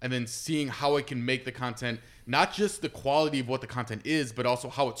need? And then seeing how I can make the content, not just the quality of what the content is, but also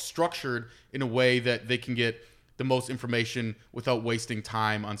how it's structured in a way that they can get the most information without wasting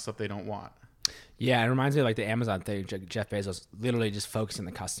time on stuff they don't want. Yeah, it reminds me of like the Amazon thing. Jeff Bezos literally just focusing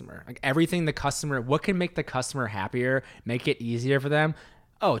on the customer. Like everything the customer, what can make the customer happier, make it easier for them?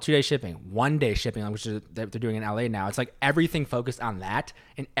 Oh, 2-day shipping, 1-day shipping, which is they're doing in LA now. It's like everything focused on that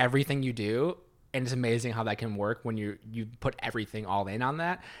and everything you do. And it's amazing how that can work when you put everything all in on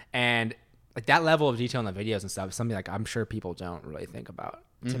that. And like that level of detail in the videos and stuff is something like I'm sure people don't really think about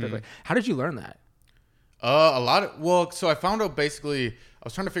typically. Mm-hmm. How did you learn that? So I found out basically, I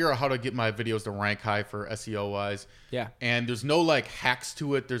was trying to figure out how to get my videos to rank high for SEO wise. Yeah. And there's no like hacks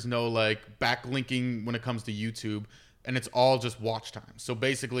to it. There's no like backlinking when it comes to YouTube, and it's all just watch time. So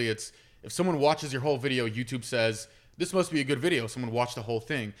basically it's, if someone watches your whole video, YouTube says, this must be a good video. Someone watched the whole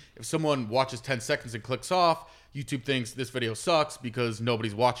thing. If someone watches 10 seconds and clicks off, YouTube thinks this video sucks because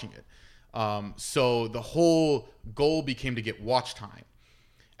nobody's watching it. So the whole goal became to get watch time.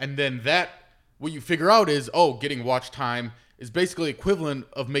 And then what you figure out is, getting watch time is basically equivalent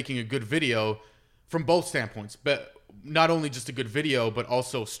of making a good video from both standpoints. But not only just a good video, but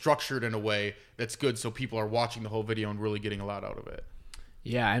also structured in a way that's good so people are watching the whole video and really getting a lot out of it.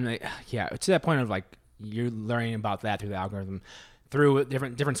 Yeah, and to that point of like you're learning about that through the algorithm, through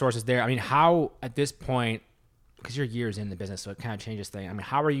different sources there. I mean, how at this point, because you're years in the business, so it kind of changes things. I mean,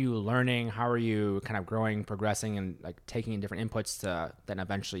 how are you learning? How are you kind of growing, progressing, and like taking in different inputs to then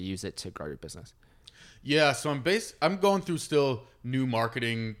eventually use it to grow your business? Yeah, so I'm going through still new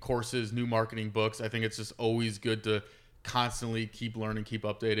marketing courses, new marketing books. I think it's just always good to constantly keep learning, keep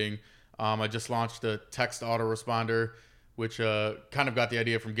updating. I just launched a text autoresponder, which kind of got the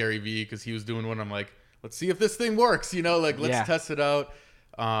idea from Gary Vee because he was doing one. I'm like, let's see if this thing works, let's test it out.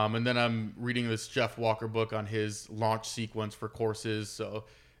 And then I'm reading this Jeff Walker book on his launch sequence for courses. So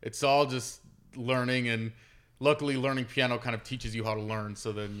it's all just learning, and luckily learning piano kind of teaches you how to learn.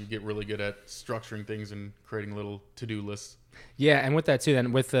 So then you get really good at structuring things and creating little to-do lists. Yeah, and with that too,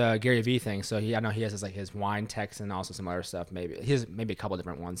 then with the Gary Vee thing, so I know he has his wine text and also some other stuff. Maybe he has maybe a couple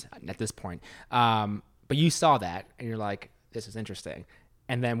different ones at this point. But you saw that and you're like, this is interesting.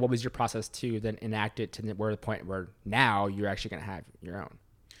 And then what was your process to then enact it to the point where now you're actually going to have your own?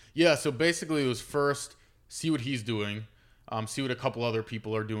 Yeah, so basically it was first see what he's doing, see what a couple other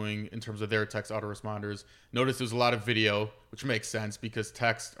people are doing in terms of their text autoresponders. Notice there's a lot of video, which makes sense because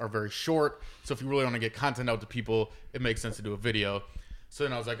texts are very short. So if you really want to get content out to people, it makes sense to do a video. So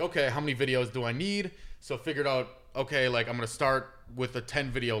then I was like, okay, how many videos do I need? So I figured out, okay, like I'm going to start with a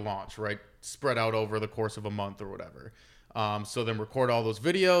 10 video launch, right? Spread out over the course of a month or whatever. So then record all those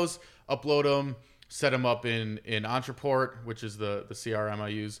videos, upload them, set them up in Ontraport, which is the CRM I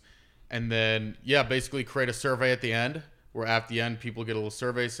use. And then, basically create a survey at the end, where at the end, people get a little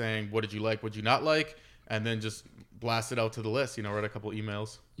survey saying, what did you like, what did you not like? And then just blast it out to the list, write a couple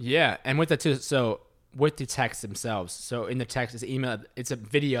emails. Yeah. And with that too, so with the text themselves, so in the text, it's an email, it's a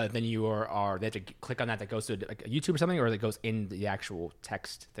video, then they have to click on that goes to like a YouTube or something, or that goes in the actual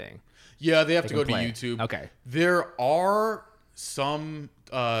text thing? Yeah, they have to go to YouTube. Okay. There are some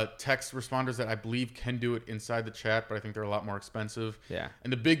text responders that I believe can do it inside the chat, but I think they're a lot more expensive. Yeah.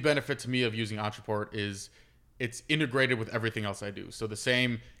 And the big benefit to me of using Ontraport is it's integrated with everything else I do. So the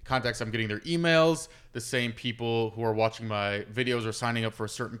same contacts, I'm getting their emails, the same people who are watching my videos are signing up for a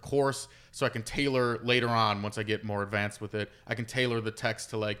certain course. So I can tailor later on, once I get more advanced with it, I can tailor the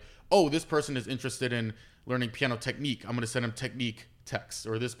text to like, oh, this person is interested in learning piano technique. I'm going to send them technique texts.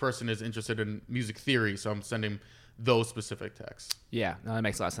 Or this person is interested in music theory. So I'm sending those specific texts. Yeah, no, that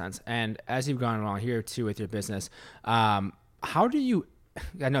makes a lot of sense. And as you've gone along here too with your business, how do you,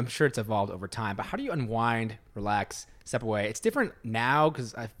 I know I'm sure it's evolved over time, but how do you unwind, relax, step away? It's different now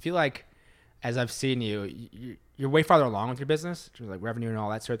because I feel like as I've seen you're way farther along with your business, like revenue and all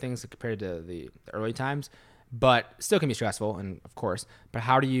that sort of things compared to the early times, but still can be stressful, and of course. But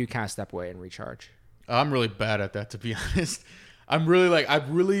how do you kind of step away and recharge? I'm really bad at that, to be honest. I'm really like, I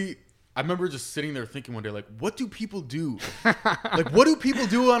remember just sitting there thinking one day, like, what do people do? Like, what do people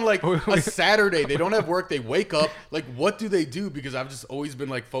do on like a Saturday? They don't have work. They wake up. Like, what do they do? Because I've just always been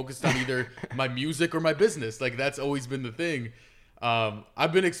like focused on either my music or my business. Like, that's always been the thing.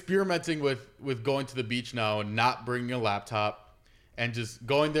 I've been experimenting with going to the beach now and not bringing a laptop and just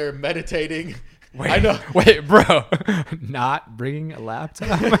going there, meditating. I know. Wait, bro, not bringing a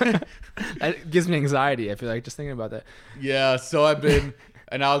laptop? That gives me anxiety. I feel like just thinking about that. Yeah. So I've been...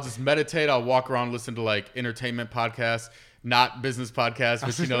 And I'll just meditate. I'll walk around, listen to like entertainment podcasts, not business podcasts,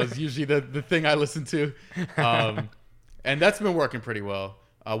 which, is usually the thing I listen to. And that's been working pretty well.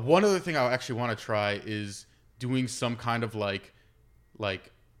 One other thing I actually want to try is doing some kind of like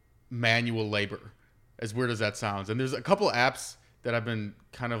manual labor, as weird as that sounds. And there's a couple apps that I've been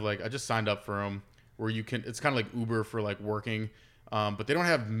kind of like, I just signed up for them where it's kind of like Uber for like working. But they don't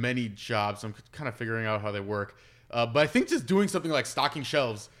have many jobs. So I'm kind of figuring out how they work. But I think just doing something like stocking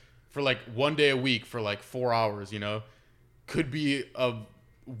shelves for like one day a week for like 4 hours, could be a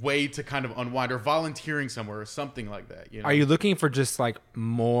way to kind of unwind, or volunteering somewhere or something like that. Are you looking for just like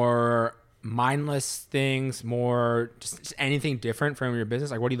more mindless things, more just anything different from your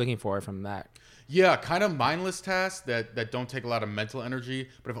business? Like, what are you looking for from that? Yeah, kind of mindless tasks that don't take a lot of mental energy.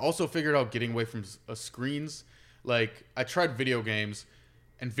 But I've also figured out getting away from screens. Like, I tried video games,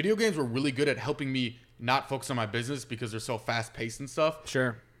 and video games were really good at helping me not focus on my business because they're so fast paced and stuff.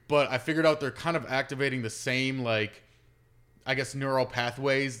 Sure. But I figured out they're kind of activating the same, like, I guess, neural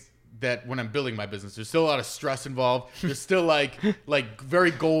pathways that when I'm building my business. There's still a lot of stress involved. There's still like very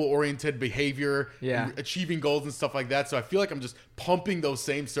goal oriented behavior, and achieving goals and stuff like that. So I feel like I'm just pumping those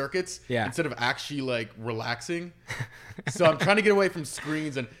same circuits instead of actually like relaxing. So I'm trying to get away from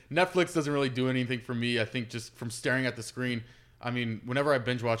screens, and Netflix doesn't really do anything for me. I think just from staring at the screen. I mean, whenever I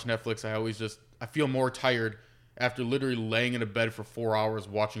binge watch Netflix, I feel more tired after literally laying in a bed for 4 hours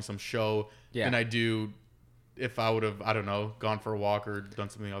watching some show than I do if I would have, I don't know, gone for a walk or done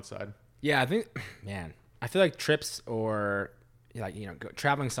something outside. Yeah, I feel like trips or like,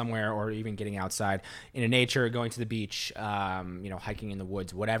 traveling somewhere or even getting outside in nature, going to the beach, hiking in the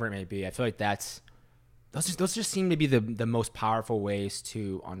woods, whatever it may be. I feel like those just seem to be the most powerful ways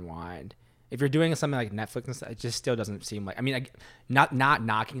to unwind. If you're doing something like Netflix and stuff, it just still doesn't seem like, not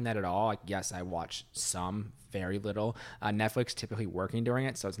knocking that at all. Like, yes, I watch very little Netflix, typically working during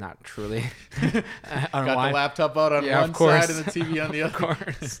it, so it's not truly got the laptop out on one side and the TV on the other. Of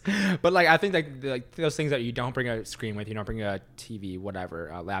course. But like, I think like those things that you don't bring a screen with, you don't bring a TV, whatever,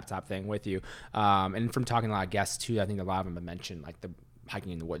 a laptop thing with you. And from talking to a lot of guests too, I think a lot of them have mentioned like the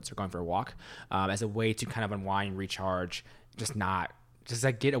hiking in the woods or going for a walk as a way to kind of unwind, recharge, just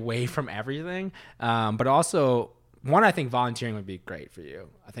like get away from everything. But also, one, I think volunteering would be great for you.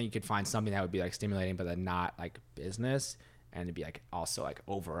 I think you could find something that would be like stimulating, but then not like business, and it'd be like also like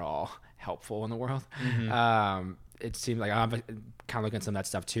overall helpful in the world. Mm-hmm. It seems like I'm kind of looking at some of that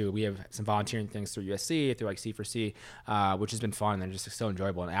stuff too. We have some volunteering things through USC, through like C4C, which has been fun and just so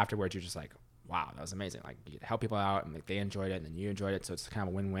enjoyable. And afterwards, you're just like, wow, that was amazing. Like, you get to help people out, and like they enjoyed it, and then you enjoyed it, so it's kind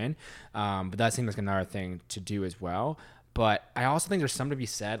of a win-win. But that seems like another thing to do as well. But I also think there's something to be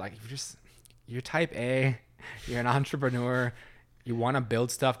said, like, if you're type A, you're an entrepreneur, you want to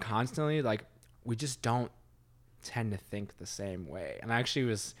build stuff constantly, like, we just don't tend to think the same way. And I actually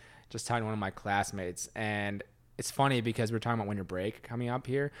was just talking to one of my classmates, and it's funny because we're talking about winter break coming up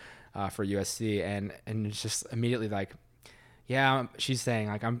here for USC, and it's just immediately like, yeah, she's saying,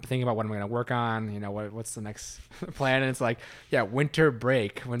 like, I'm thinking about what I'm going to work on, what's the next plan, and it's like, yeah, winter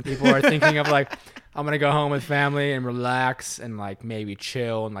break, when people are thinking of like, I'm going to go home with family and relax and like maybe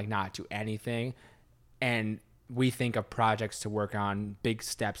chill and like not do anything, and we think of projects to work on, big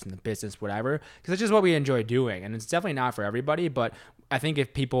steps in the business, whatever, because it's just what we enjoy doing, and it's definitely not for everybody. But I think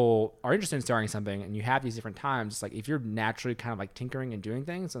if people are interested in starting something and you have these different times, it's like if you're naturally kind of like tinkering and doing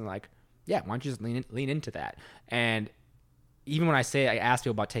things, and like, yeah, why don't you just lean into that? And even when I ask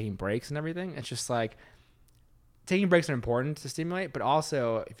people about taking breaks and everything, it's just like, taking breaks are important to stimulate, but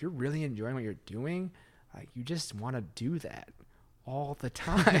also if you're really enjoying what you're doing, like you just want to do that all the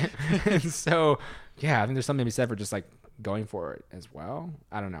time. And so, yeah, I think there's something to be said for just like going for it as well.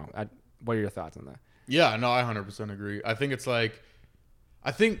 I don't know. What are your thoughts on that? Yeah, no, I 100% agree. I think it's like,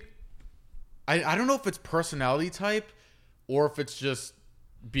 I don't know if it's personality type or if it's just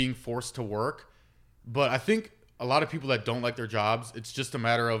being forced to work, but I think a lot of people that don't like their jobs, it's just a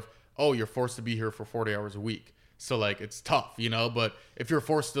matter of, oh, you're forced to be here for 40 hours a week. So like it's tough, but if you're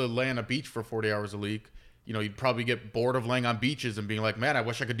forced to lay on a beach for 40 hours a week, you'd probably get bored of laying on beaches and being like, man, I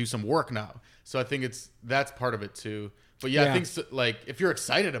wish I could do some work now. So I think that's part of it too. But yeah, I think like if you're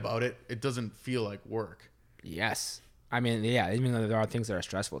excited about it, it doesn't feel like work. Yes. I mean, yeah, even though there are things that are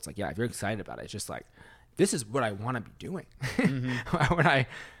stressful, it's like, yeah, if you're excited about it, it's just like, this is what I want to be doing. Mm-hmm.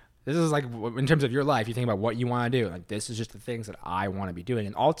 This is like, in terms of your life, you think about what you want to do. Like, this is just the things that I want to be doing.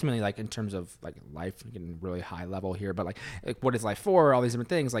 And ultimately, like, in terms of like life, getting really high level here, but like what is life for? All these different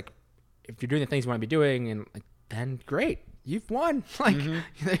things. Like, if you're doing the things you want to be doing, and like, then great, you've won. Like,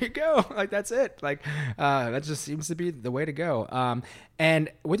 there you go. Like, that's it. Like, that just seems to be the way to go.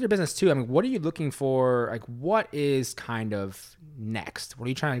 And with your business too, I mean, what are you looking for? Like, what is kind of next? What are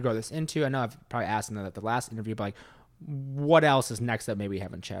you trying to grow this into? I know I've probably asked in the last interview, but like, what else is next that maybe we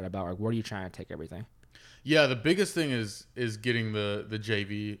haven't chatted about? Like, where are you trying to take everything? Yeah, the biggest thing is getting the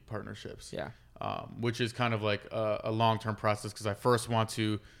JV partnerships. Yeah. Which is kind of like a long-term process because I first want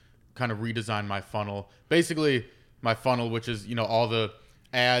to kind of redesign my funnel. Basically, my funnel, which is, all the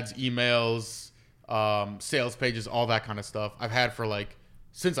ads, emails, sales pages, all that kind of stuff I've had for like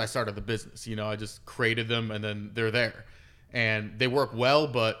since I started the business. I just created them and then they're there. And they work well,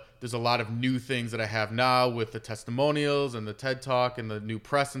 but there's a lot of new things that I have now with the testimonials and the TED Talk and the new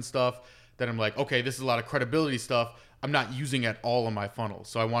press and stuff that I'm like, okay, this is a lot of credibility stuff I'm not using at all in my funnel.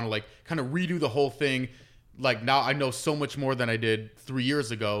 So I want to like kind of redo the whole thing. Like now I know so much more than I did 3 years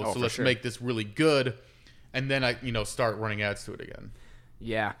ago. So let's make this really good. And then I, start running ads to it again.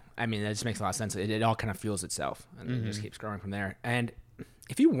 Yeah. I mean, that just makes a lot of sense. It all kind of fuels itself and it just keeps growing from there. And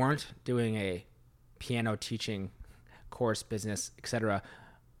if you weren't doing a piano teaching course, business, etc.,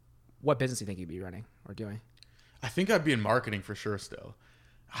 what business do you think you'd be running or doing? I think I'd be in marketing for sure still.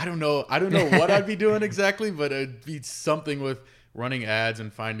 I don't know what I'd be doing exactly, but it'd be something with running ads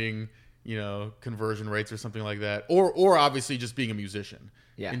and finding, conversion rates or something like that. Or obviously just being a musician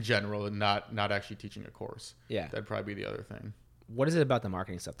in general and not actually teaching a course. Yeah. That'd probably be the other thing. What is it about the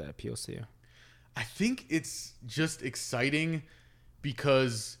marketing stuff that appeals to you? I think it's just exciting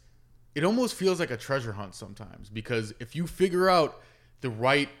because it almost feels like a treasure hunt sometimes, because if you figure out the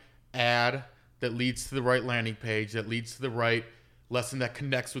right ad that leads to the right landing page, that leads to the right lesson that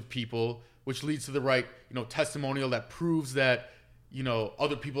connects with people, which leads to the right, testimonial that proves that,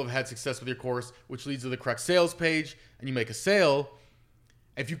 other people have had success with your course, which leads to the correct sales page, and you make a sale.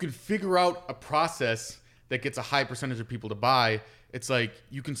 If you can figure out a process that gets a high percentage of people to buy, it's like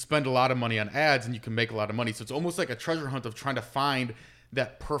you can spend a lot of money on ads and you can make a lot of money. So it's almost like a treasure hunt of trying to find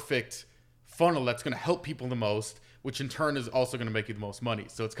that perfect funnel that's going to help people the most, which in turn is also going to make you the most money.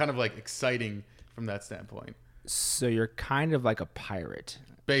 So it's kind of like exciting from that standpoint. So you're kind of like a pirate.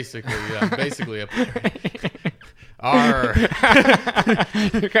 Basically, yeah. Basically a pirate. Arr.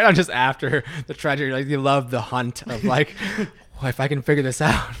 You're kind of just after the treasure. Like, you love the hunt of like, well, if I can figure this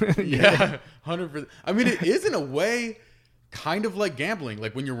out. Yeah, 100%. I mean, it is in a way kind of like gambling.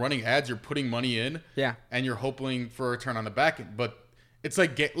 Like when you're running ads, you're putting money in, and you're hoping for a return on the back end. But it's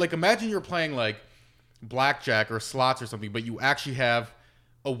like imagine you're playing like blackjack or slots or something, but you actually have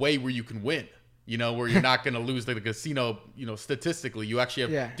a way where you can win. Where you're not going to lose like the casino, statistically. You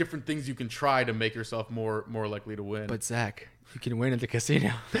actually have different things you can try to make yourself more likely to win. But Zach, you can win at the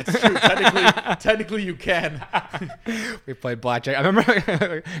casino. That's true. Technically you can. We played blackjack. I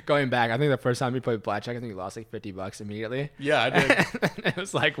remember going back. I think the first time we played blackjack, I think we lost like $50 immediately. Yeah, I did. It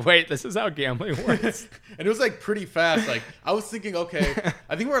was like, wait, this is how gambling works. And it was like pretty fast. Like I was thinking, okay,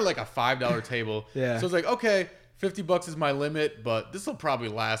 I think we're at like a $5 table. Yeah. So it's like, okay, $50 is my limit, but this will probably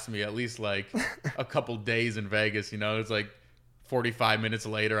last me at least like a couple days in Vegas. It's like 45 minutes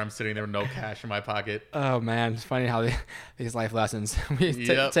later, I'm sitting there with no cash in my pocket. Oh man, it's funny how these life lessons we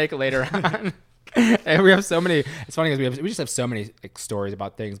take later on. And we have so many. It's funny because we just have so many like stories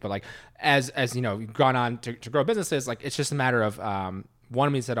about things. But like as you've gone on to grow businesses, like it's just a matter of one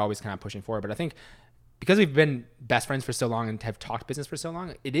of me said always kind of pushing forward. But I think because we've been best friends for so long and have talked business for so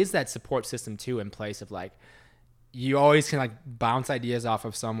long, it is that support system too in place of like, you always can like bounce ideas off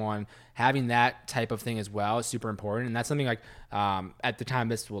of someone. Having that type of thing as well is super important. And that's something like at the time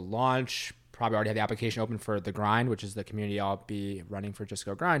this will launch, probably already have the application open for the Grind, which is the community I'll be running for Just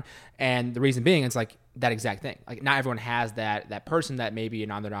Go Grind. And the reason being, it's like that exact thing. Like not everyone has that person that maybe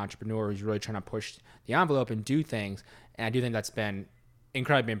an other entrepreneur who's really trying to push the envelope and do things. And I do think that's been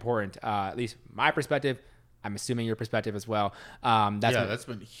incredibly important, at least my perspective. I'm assuming your perspective as well. That's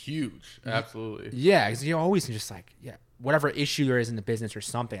been huge. Absolutely. Yeah, because you always just like, whatever issue there is in the business or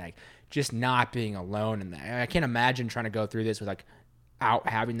something, like just not being alone in that. I can't imagine trying to go through this with like out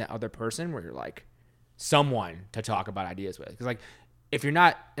having that other person where you're like someone to talk about ideas with. Because like if you're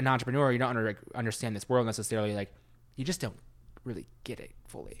not an entrepreneur, you don't understand this world necessarily. Like you just don't really get it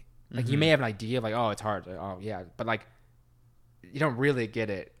fully. Like you may have an idea of like, oh, it's hard. Like, oh yeah, but like you don't really get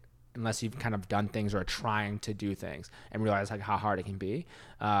it unless you've kind of done things or are trying to do things and realize like how hard it can be.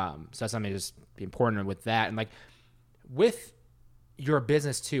 So that's something to just be important with that. And like with your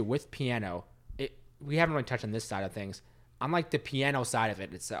business too, with piano, we haven't really touched on this side of things. On like the piano side of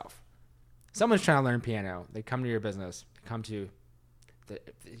it itself, someone's trying to learn piano. They come to your business, you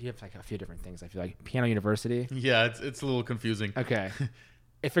have like a few different things. I feel like Piano University. Yeah, it's a little confusing. Okay.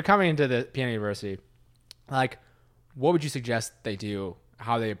 If you're coming into the Piano University, like what would you suggest they do,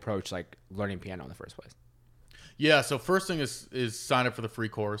 how they approach like learning piano in the first place? Yeah, so first thing is sign up for the free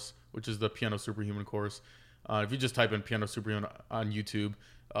course, which is the Piano Superhuman course. If you just type in Piano Superhuman on YouTube,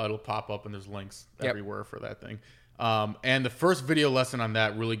 it'll pop up and there's links everywhere for that thing. And the first video lesson on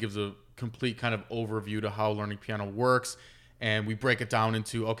that really gives a complete kind of overview to how learning piano works. And we break it down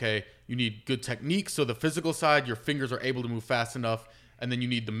into, okay, you need good technique. So the physical side, your fingers are able to move fast enough. And then you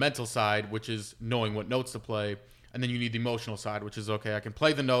need the mental side, which is knowing what notes to play. And then you need the emotional side, which is, okay, I can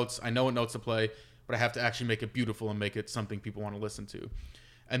play the notes. I know what notes to play, but I have to actually make it beautiful and make it something people want to listen to.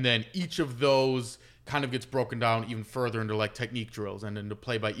 And then each of those kind of gets broken down even further into like technique drills and into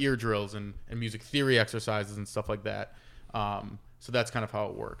play by ear drills and music theory exercises and stuff like that. So that's kind of how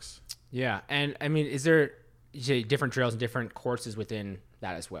it works. Yeah. And I mean, is there different drills and different courses within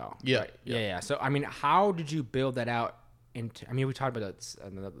that as well? Yeah. Right? Yeah. So, I mean, how did you build that out? We talked about it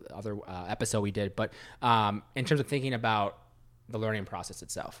in the other episode we did, but in terms of thinking about the learning process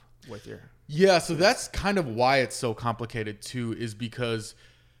itself with your... Yeah, so that's kind of why it's so complicated too, is because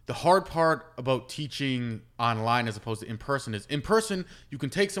the hard part about teaching online as opposed to in person is in person, you can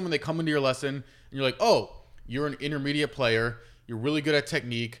take someone, they come into your lesson and you're like, oh, you're an intermediate player, you're really good at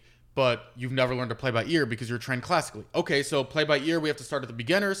technique, but you've never learned to play by ear because you're trained classically. Okay, so play by ear, we have to start at the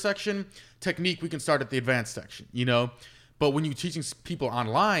beginner section. Technique, we can start at the advanced section, you know? But when you're teaching people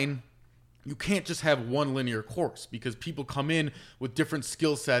online, you can't just have one linear course because people come in with different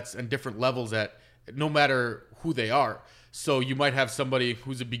skill sets and different levels at no matter who they are. So you might have somebody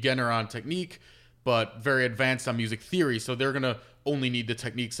who's a beginner on technique, but very advanced on music theory. So they're going to only need the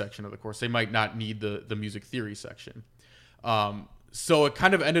technique section of the course. They might not need the music theory section. So it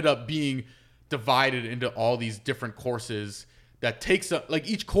kind of ended up being divided into all these different courses that takes up, like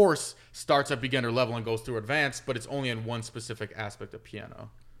each course starts at beginner level and goes through advanced, but it's only in one specific aspect of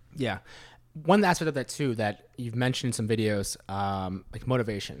piano. Yeah. One aspect of that too, that you've mentioned in some videos, like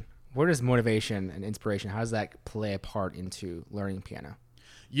motivation. Where does motivation and inspiration, how does that play a part into learning piano?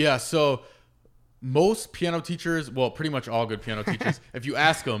 Yeah. So most piano teachers, well, pretty much all good piano teachers, if you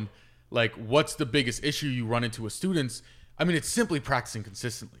ask them, like, what's the biggest issue you run into with students? I mean, it's simply practicing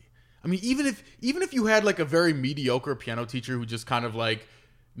consistently. I mean, even if you had like a very mediocre piano teacher who just kind of like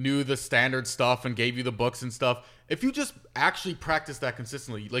knew the standard stuff and gave you the books and stuff, if you just actually practice that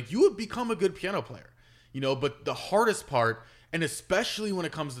consistently, like you would become a good piano player, you know. But the hardest part, and especially when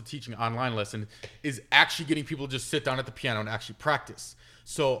it comes to teaching online lesson, is actually getting people to just sit down at the piano and actually practice.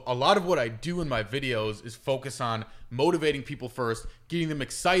 So a lot of what I do in my videos is focus on motivating people first, getting them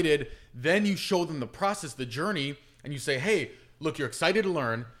excited. Then you show them the process, the journey, and you say, hey, look, you're excited to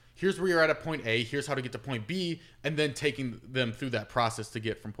learn. Here's where you're at point A. Here's how to get to point B, and then taking them through that process to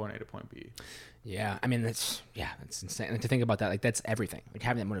get from point A to point B. Yeah, I mean that's insane. And to think about that, like that's everything. Like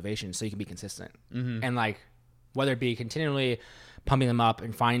having that motivation so you can be consistent, and like whether it be continually pumping them up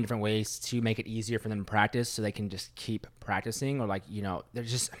and finding different ways to make it easier for them to practice, so they can just keep practicing, or like they're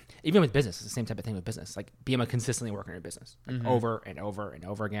just even with business, it's the same type of thing with business. Like be able to consistently work on your business like over and over and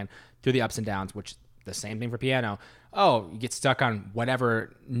over again through the ups and downs, which. The same thing for piano. Oh, you get stuck on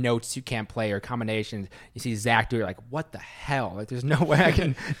whatever notes you can't play or combinations. You see Zach do it, you're like, what the hell? Like, there's no way I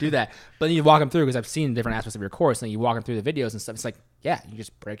can do that. But then you walk them through, because I've seen different aspects of your course, and you walk them through the videos and stuff. It's like, yeah, you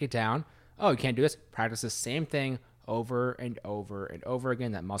just break it down. Oh, you can't do this. Practice the same thing over and over and over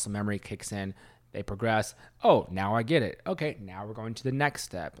again. That muscle memory kicks in. They progress. Oh, now I get it. Okay, now we're going to the next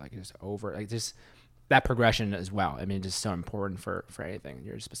step. Like just over, like just that progression as well. I mean, it's just so important for anything,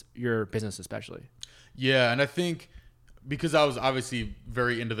 your business especially. Yeah, and I think because I was obviously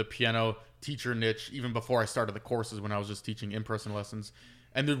very into the piano teacher niche even before I started the courses when I was just teaching in-person lessons.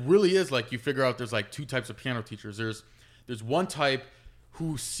 And there really is, like, you figure out there's like two types of piano teachers. There's one type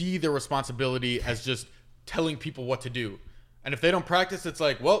who see their responsibility as just telling people what to do. And if they don't practice, it's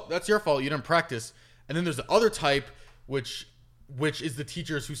like, well, that's your fault. You didn't practice. And then there's the other type, which is the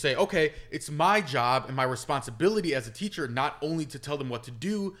teachers who say, okay, it's my job and my responsibility as a teacher not only to tell them what to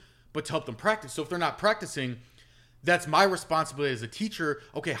do, but to help them practice. So if they're not practicing, that's my responsibility as a teacher.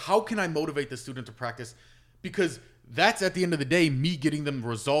 Okay, how can I motivate the student to practice? Because that's, at the end of the day, me getting them the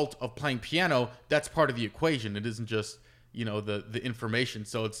result of playing piano. That's part of the equation. It isn't just, the information.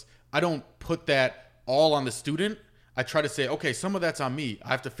 So I don't put that all on the student. I try to say, okay, some of that's on me. I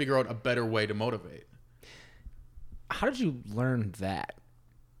have to figure out a better way to motivate. How did you learn that?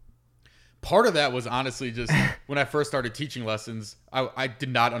 Part of that was honestly just when I first started teaching lessons, I did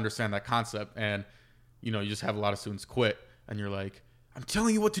not understand that concept. And, you just have a lot of students quit and you're like, I'm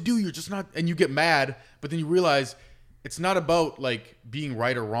telling you what to do. You're just not, and you get mad, but then you realize it's not about like being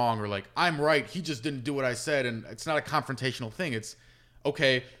right or wrong or like, I'm right, he just didn't do what I said. And it's not a confrontational thing. It's,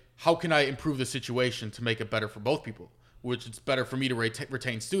 okay, how can I improve the situation to make it better for both people? Which it's better for me to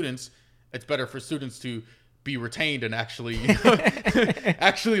retain students. It's better for students to be retained and actually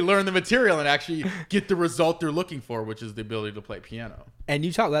actually learn the material and actually get the result they're looking for, which is the ability to play piano. And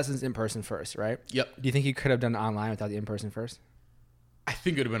you taught lessons in person first, right? Yep. Do you think you could have done online without the in person first? I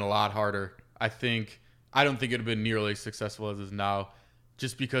think it would have been a lot harder. I don't think it would have been nearly as successful as it is now,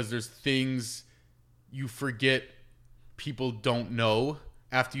 just because there's things you forget people don't know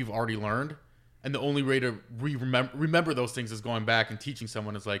after you've already learned. And the only way to remember those things is going back and teaching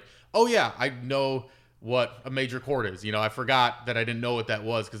someone. Is like, oh yeah, I know what a major chord is. I forgot that I didn't know what that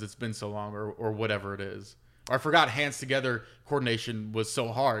was because it's been so long, or whatever it is. Or I forgot hands together coordination was so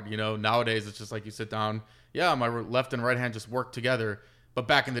hard. Nowadays it's just like you sit down, yeah, my left and right hand just work together. But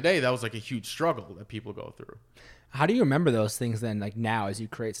back in the day, that was like a huge struggle that people go through. How do you remember those things then, like now as you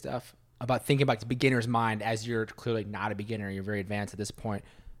create stuff? About thinking about the beginner's mind as you're clearly not a beginner, you're very advanced at this point.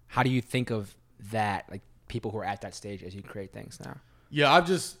 How do you think of that, like people who are at that stage as you create things now? Yeah,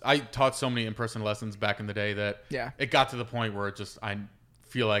 I taught so many in-person lessons back in the day that it got to the point where I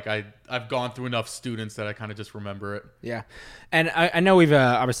feel like I've gone through enough students that I kind of just remember it. Yeah. And I know we've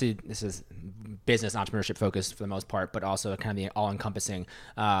obviously this is business entrepreneurship focused for the most part, but also kind of the all-encompassing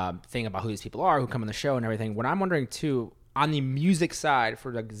thing about who these people are who come on the show and everything. What I'm wondering too, on the music side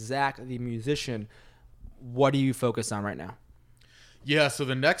for the musician, what do you focus on right now? Yeah, so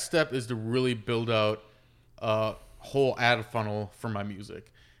the next step is to really build out a whole ad funnel for my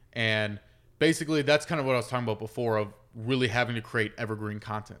music. And basically that's kind of what I was talking about before, of really having to create evergreen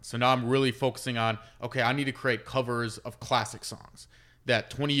content. So now I'm really focusing on, okay, I need to create covers of classic songs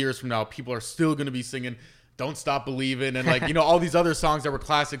that 20 years from now, people are still going to be singing Don't Stop Believin', and all these other songs that were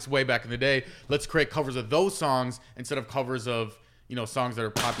classics way back in the day. Let's create covers of those songs instead of covers of, songs that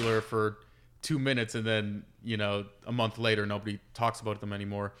are popular for 2 minutes and then, a month later, nobody talks about them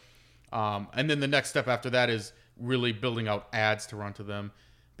anymore. And then the next step after that is really building out ads to run to them,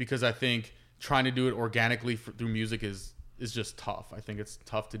 because I think trying to do it organically through music is just tough. I think it's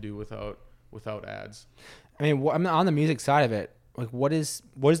tough to do without ads. I mean, on the music side of it, like what is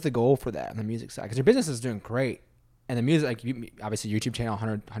the goal for that on the music side? Because your business is doing great, and the music, like obviously YouTube channel,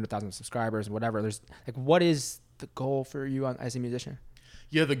 100,000 subscribers, whatever. There's like, what is the goal for you as a musician?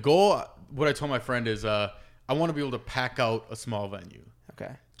 Yeah, the goal, what I told my friend is, I want to be able to pack out a small venue.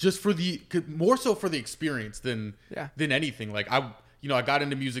 Okay. Just more so for the experience than anything. Like I got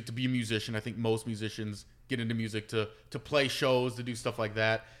into music to be a musician. I think most musicians get into music to play shows, to do stuff like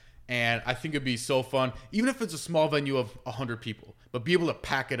that. And I think it'd be so fun, even if it's a small venue of 100 people, but be able to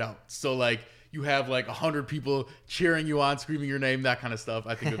pack it out. So like you have like 100 people cheering you on, screaming your name, that kind of stuff.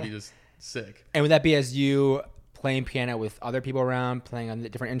 I think it'd be just sick. And would that be as you playing piano with other people around, playing on a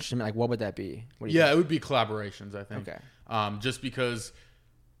different instrument? Like what would that be? Think? It would be collaborations, I think. Okay. Just because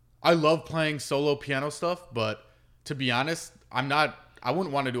I love playing solo piano stuff, but to be honest, I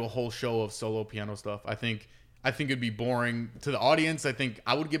wouldn't want to do a whole show of solo piano stuff. I think it'd be boring to the audience. I think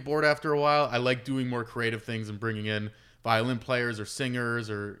I would get bored after a while. I like doing more creative things and bringing in violin players or singers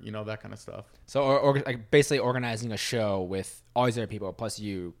or, that kind of stuff. So like basically organizing a show with all these other people, plus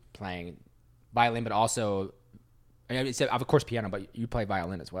you playing violin, but also, of course, piano, but you play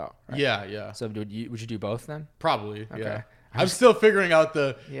violin as well, right? Yeah. So would you do both then? Probably, okay. Yeah. I'm still figuring out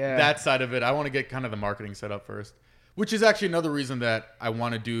that side of it. I want to get kind of the marketing set up first. Which is actually another reason that I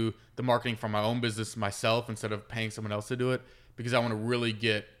want to do the marketing for my own business myself instead of paying someone else to do it, because I want to really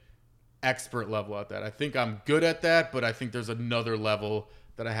get expert level at that. I think I'm good at that, but I think there's another level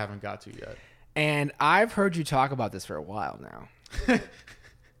that I haven't got to yet. And I've heard you talk about this for a while now.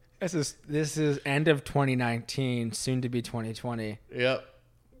 This is end of 2019, soon to be 2020. Yep.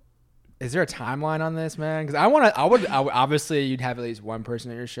 Is there a timeline on this, man? Because I would obviously you'd have at least one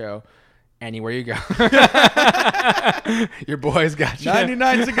person at your show anywhere you go. Your boys got you.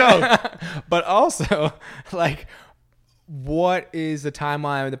 99 to go. But also, like, what is the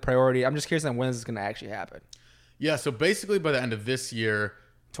timeline, the priority? I'm just curious on when this is going to actually happen. Yeah, so basically by the end of this year,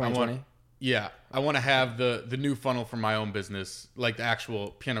 2020. I want to have the new funnel for my own business, like the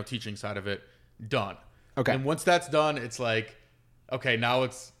actual piano teaching side of it, done. Okay. And once that's done, it's like, okay, now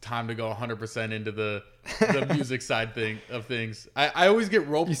it's time to go 100% into the music side of things. I always get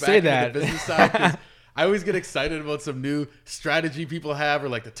roped back into the business side because I always get excited about some new strategy people have, or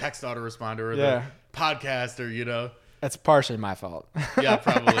like the text autoresponder or the podcast, or That's partially my fault. Yeah,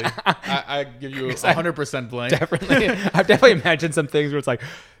 probably. I give you 100% blame. Definitely. I've definitely imagined some things where it's like,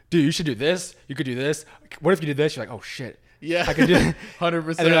 dude, you should do this. You could do this. What if you did this? You're like, oh shit. Yeah. I could do it. 100%.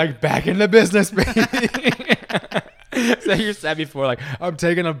 And they're like, back in the business, baby. So you said before, like, I'm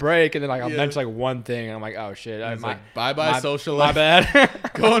taking a break, and then like I'll mention like one thing, and I'm like, oh shit. Bye social life. My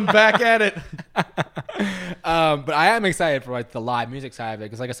bad. Going back at it. But I am excited for like the live music side of it,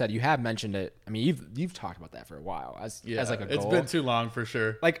 because like I said, you have mentioned it. I mean, you've talked about that for a while as like a goal. It's been too long for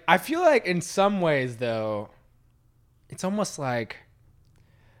sure. Like, I feel like in some ways though, it's almost like,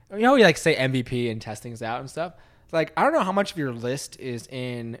 you like say MVP and test things out and stuff. Like, I don't know how much of your list is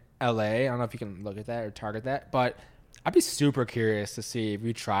in LA. I don't know if you can look at that or target that, but I'd be super curious to see if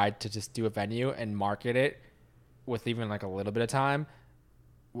you tried to just do a venue and market it with even like a little bit of time,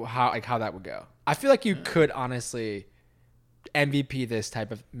 how that would go. I feel like you could honestly MVP this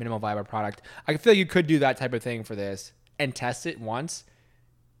type of minimal viable product. I feel like you could do that type of thing for this and test it once.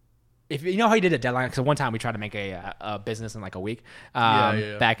 If you know how you did a deadline, because one time we tried to make a business in like a week,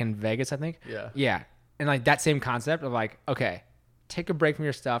 back in Vegas, I think. Yeah. And like that same concept of like, okay, take a break from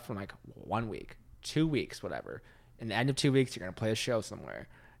your stuff from like 1 week, 2 weeks, whatever. In the end of 2 weeks, you're going to play a show somewhere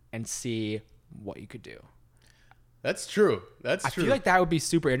and see what you could do. That's true. I feel like that would be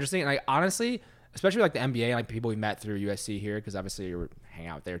super interesting. And like, honestly, especially like the NBA, like people we met through USC here, because obviously you were hanging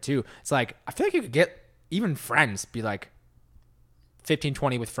out there too. It's like, I feel like you could get even friends, be like 15,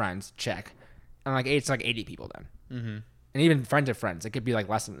 20 with friends, check. And like it's like 80 people then. Mm-hmm. And even friends of friends, it could be like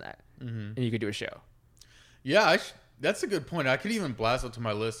less than that. Mm-hmm. And you could do a show. Yeah, that's a good point. I could even blast it to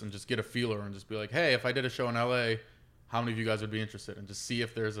my list and just get a feeler and just be like, hey, if I did a show in LA, how many of you guys would be interested? And just see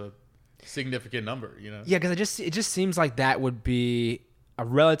if there's a significant number, Yeah, because it just seems like that would be a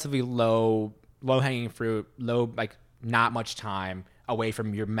relatively low hanging fruit, like not much time away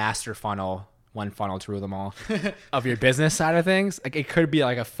from your master funnel, one funnel to rule them all, of your business side of things. Like, it could be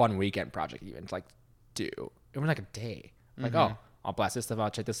like a fun weekend project even to like do. It was like a day. Like, oh, I'll blast this stuff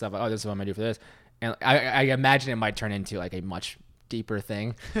out, check this stuff out. Oh, this is what I'm gonna do for this. And I imagine it might turn into like a much deeper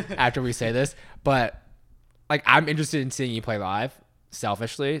thing after we say this. But like, I'm interested in seeing you play live,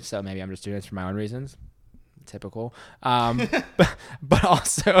 selfishly. So maybe I'm just doing this for my own reasons. Typical. But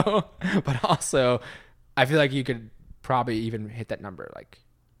also, I feel like you could probably even hit that number like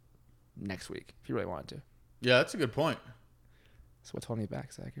next week if you really wanted to. Yeah, that's a good point. So what's holding me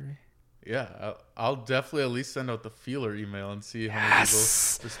back, Zachary? Yeah, I'll definitely at least send out the feeler email and see how many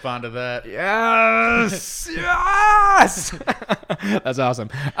people respond to that. Yes! Yes! That's awesome.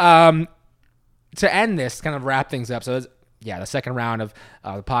 To end this, kind of wrap things up. So, the second round of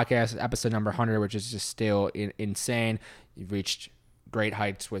the podcast, episode number 100, which is just still insane. You've reached great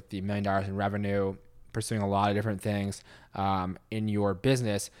heights with the $1 million in revenue, pursuing a lot of different things in your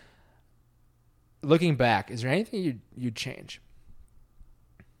business. Looking back, is there anything you'd change?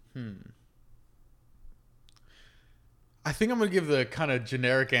 I think I'm going to give the kind of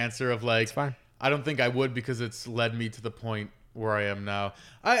generic answer of like, it's fine. I don't think I would, because it's led me to the point where I am now.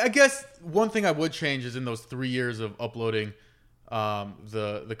 I guess one thing I would change is in those 3 years of uploading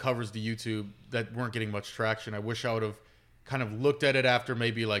the covers to YouTube that weren't getting much traction. I wish I would have kind of looked at it after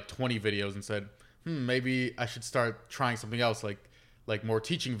maybe like 20 videos and said, maybe I should start trying something else, like more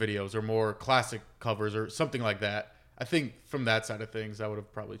teaching videos or more classic covers or something like that. I think from that side of things, I would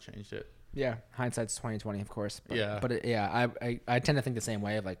have probably changed it. Yeah, hindsight's 20/20, of course. But, yeah, but I tend to think the same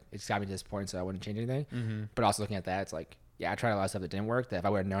way. Of like, it's got me to this point, so I wouldn't change anything. Mm-hmm. But also looking at that, it's like, I tried a lot of stuff that didn't work. That if I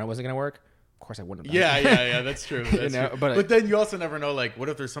would have known it wasn't gonna work, of course I wouldn't have done it. Yeah, that's true. That's true. But then you also never know. Like, what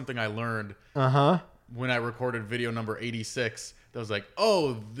if there's something I learned when I recorded video number 86 that was like,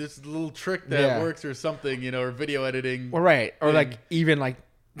 oh, this little trick that works or something, or video editing. Well, right, or like even like.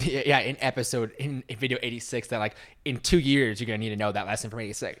 Yeah, in video 86, that like in 2 years you're gonna need to know that lesson from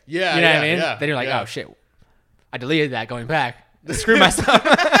 86. Yeah, you know what I mean? Yeah, then you're like, oh shit, I deleted that going back. Screw myself.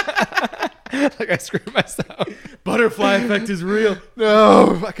 Like I screwed myself. Butterfly effect is real.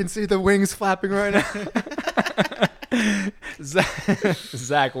 No, I can see the wings flapping right now.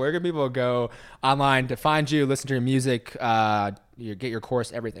 Zach, where can people go online to find you, listen to your music, get your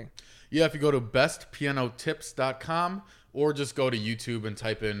course, everything? Yeah, if you go to bestpianotips.com or just go to YouTube and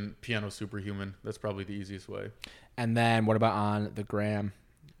type in Piano Superhuman. That's probably the easiest way. And then what about on the gram?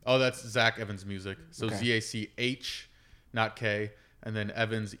 Oh, that's Zach Evans Music. So Okay. ZACH, not K, and then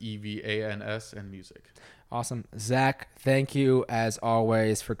Evans, EVANS, and music. Awesome. Zach, thank you as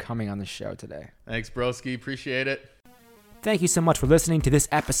always for coming on the show today. Thanks, broski. Appreciate it. Thank you so much for listening to this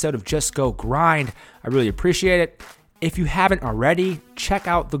episode of Just Go Grind. I really appreciate it. If you haven't already, check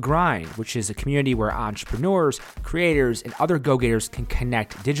out The Grind, which is a community where entrepreneurs, creators, and other go-getters can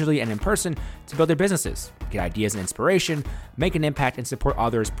connect digitally and in person to build their businesses, get ideas and inspiration, make an impact, and support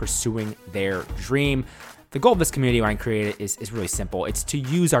others pursuing their dream. The goal of this community when I created it is really simple. It's to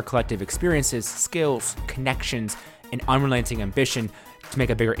use our collective experiences, skills, connections, and unrelenting ambition to make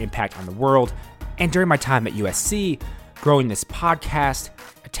a bigger impact on the world. And during my time at USC, growing this podcast,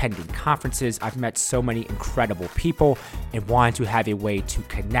 attending conferences, I've met so many incredible people and wanted to have a way to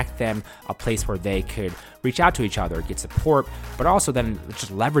connect them, a place where they could reach out to each other, get support, but also then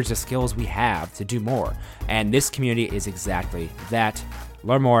just leverage the skills we have to do more. And this community is exactly that.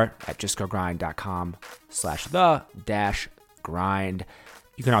 Learn more at justgogrind.com/the-grind.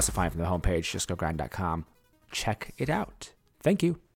 You can also find it from the homepage, justgogrind.com. Check it out. Thank you.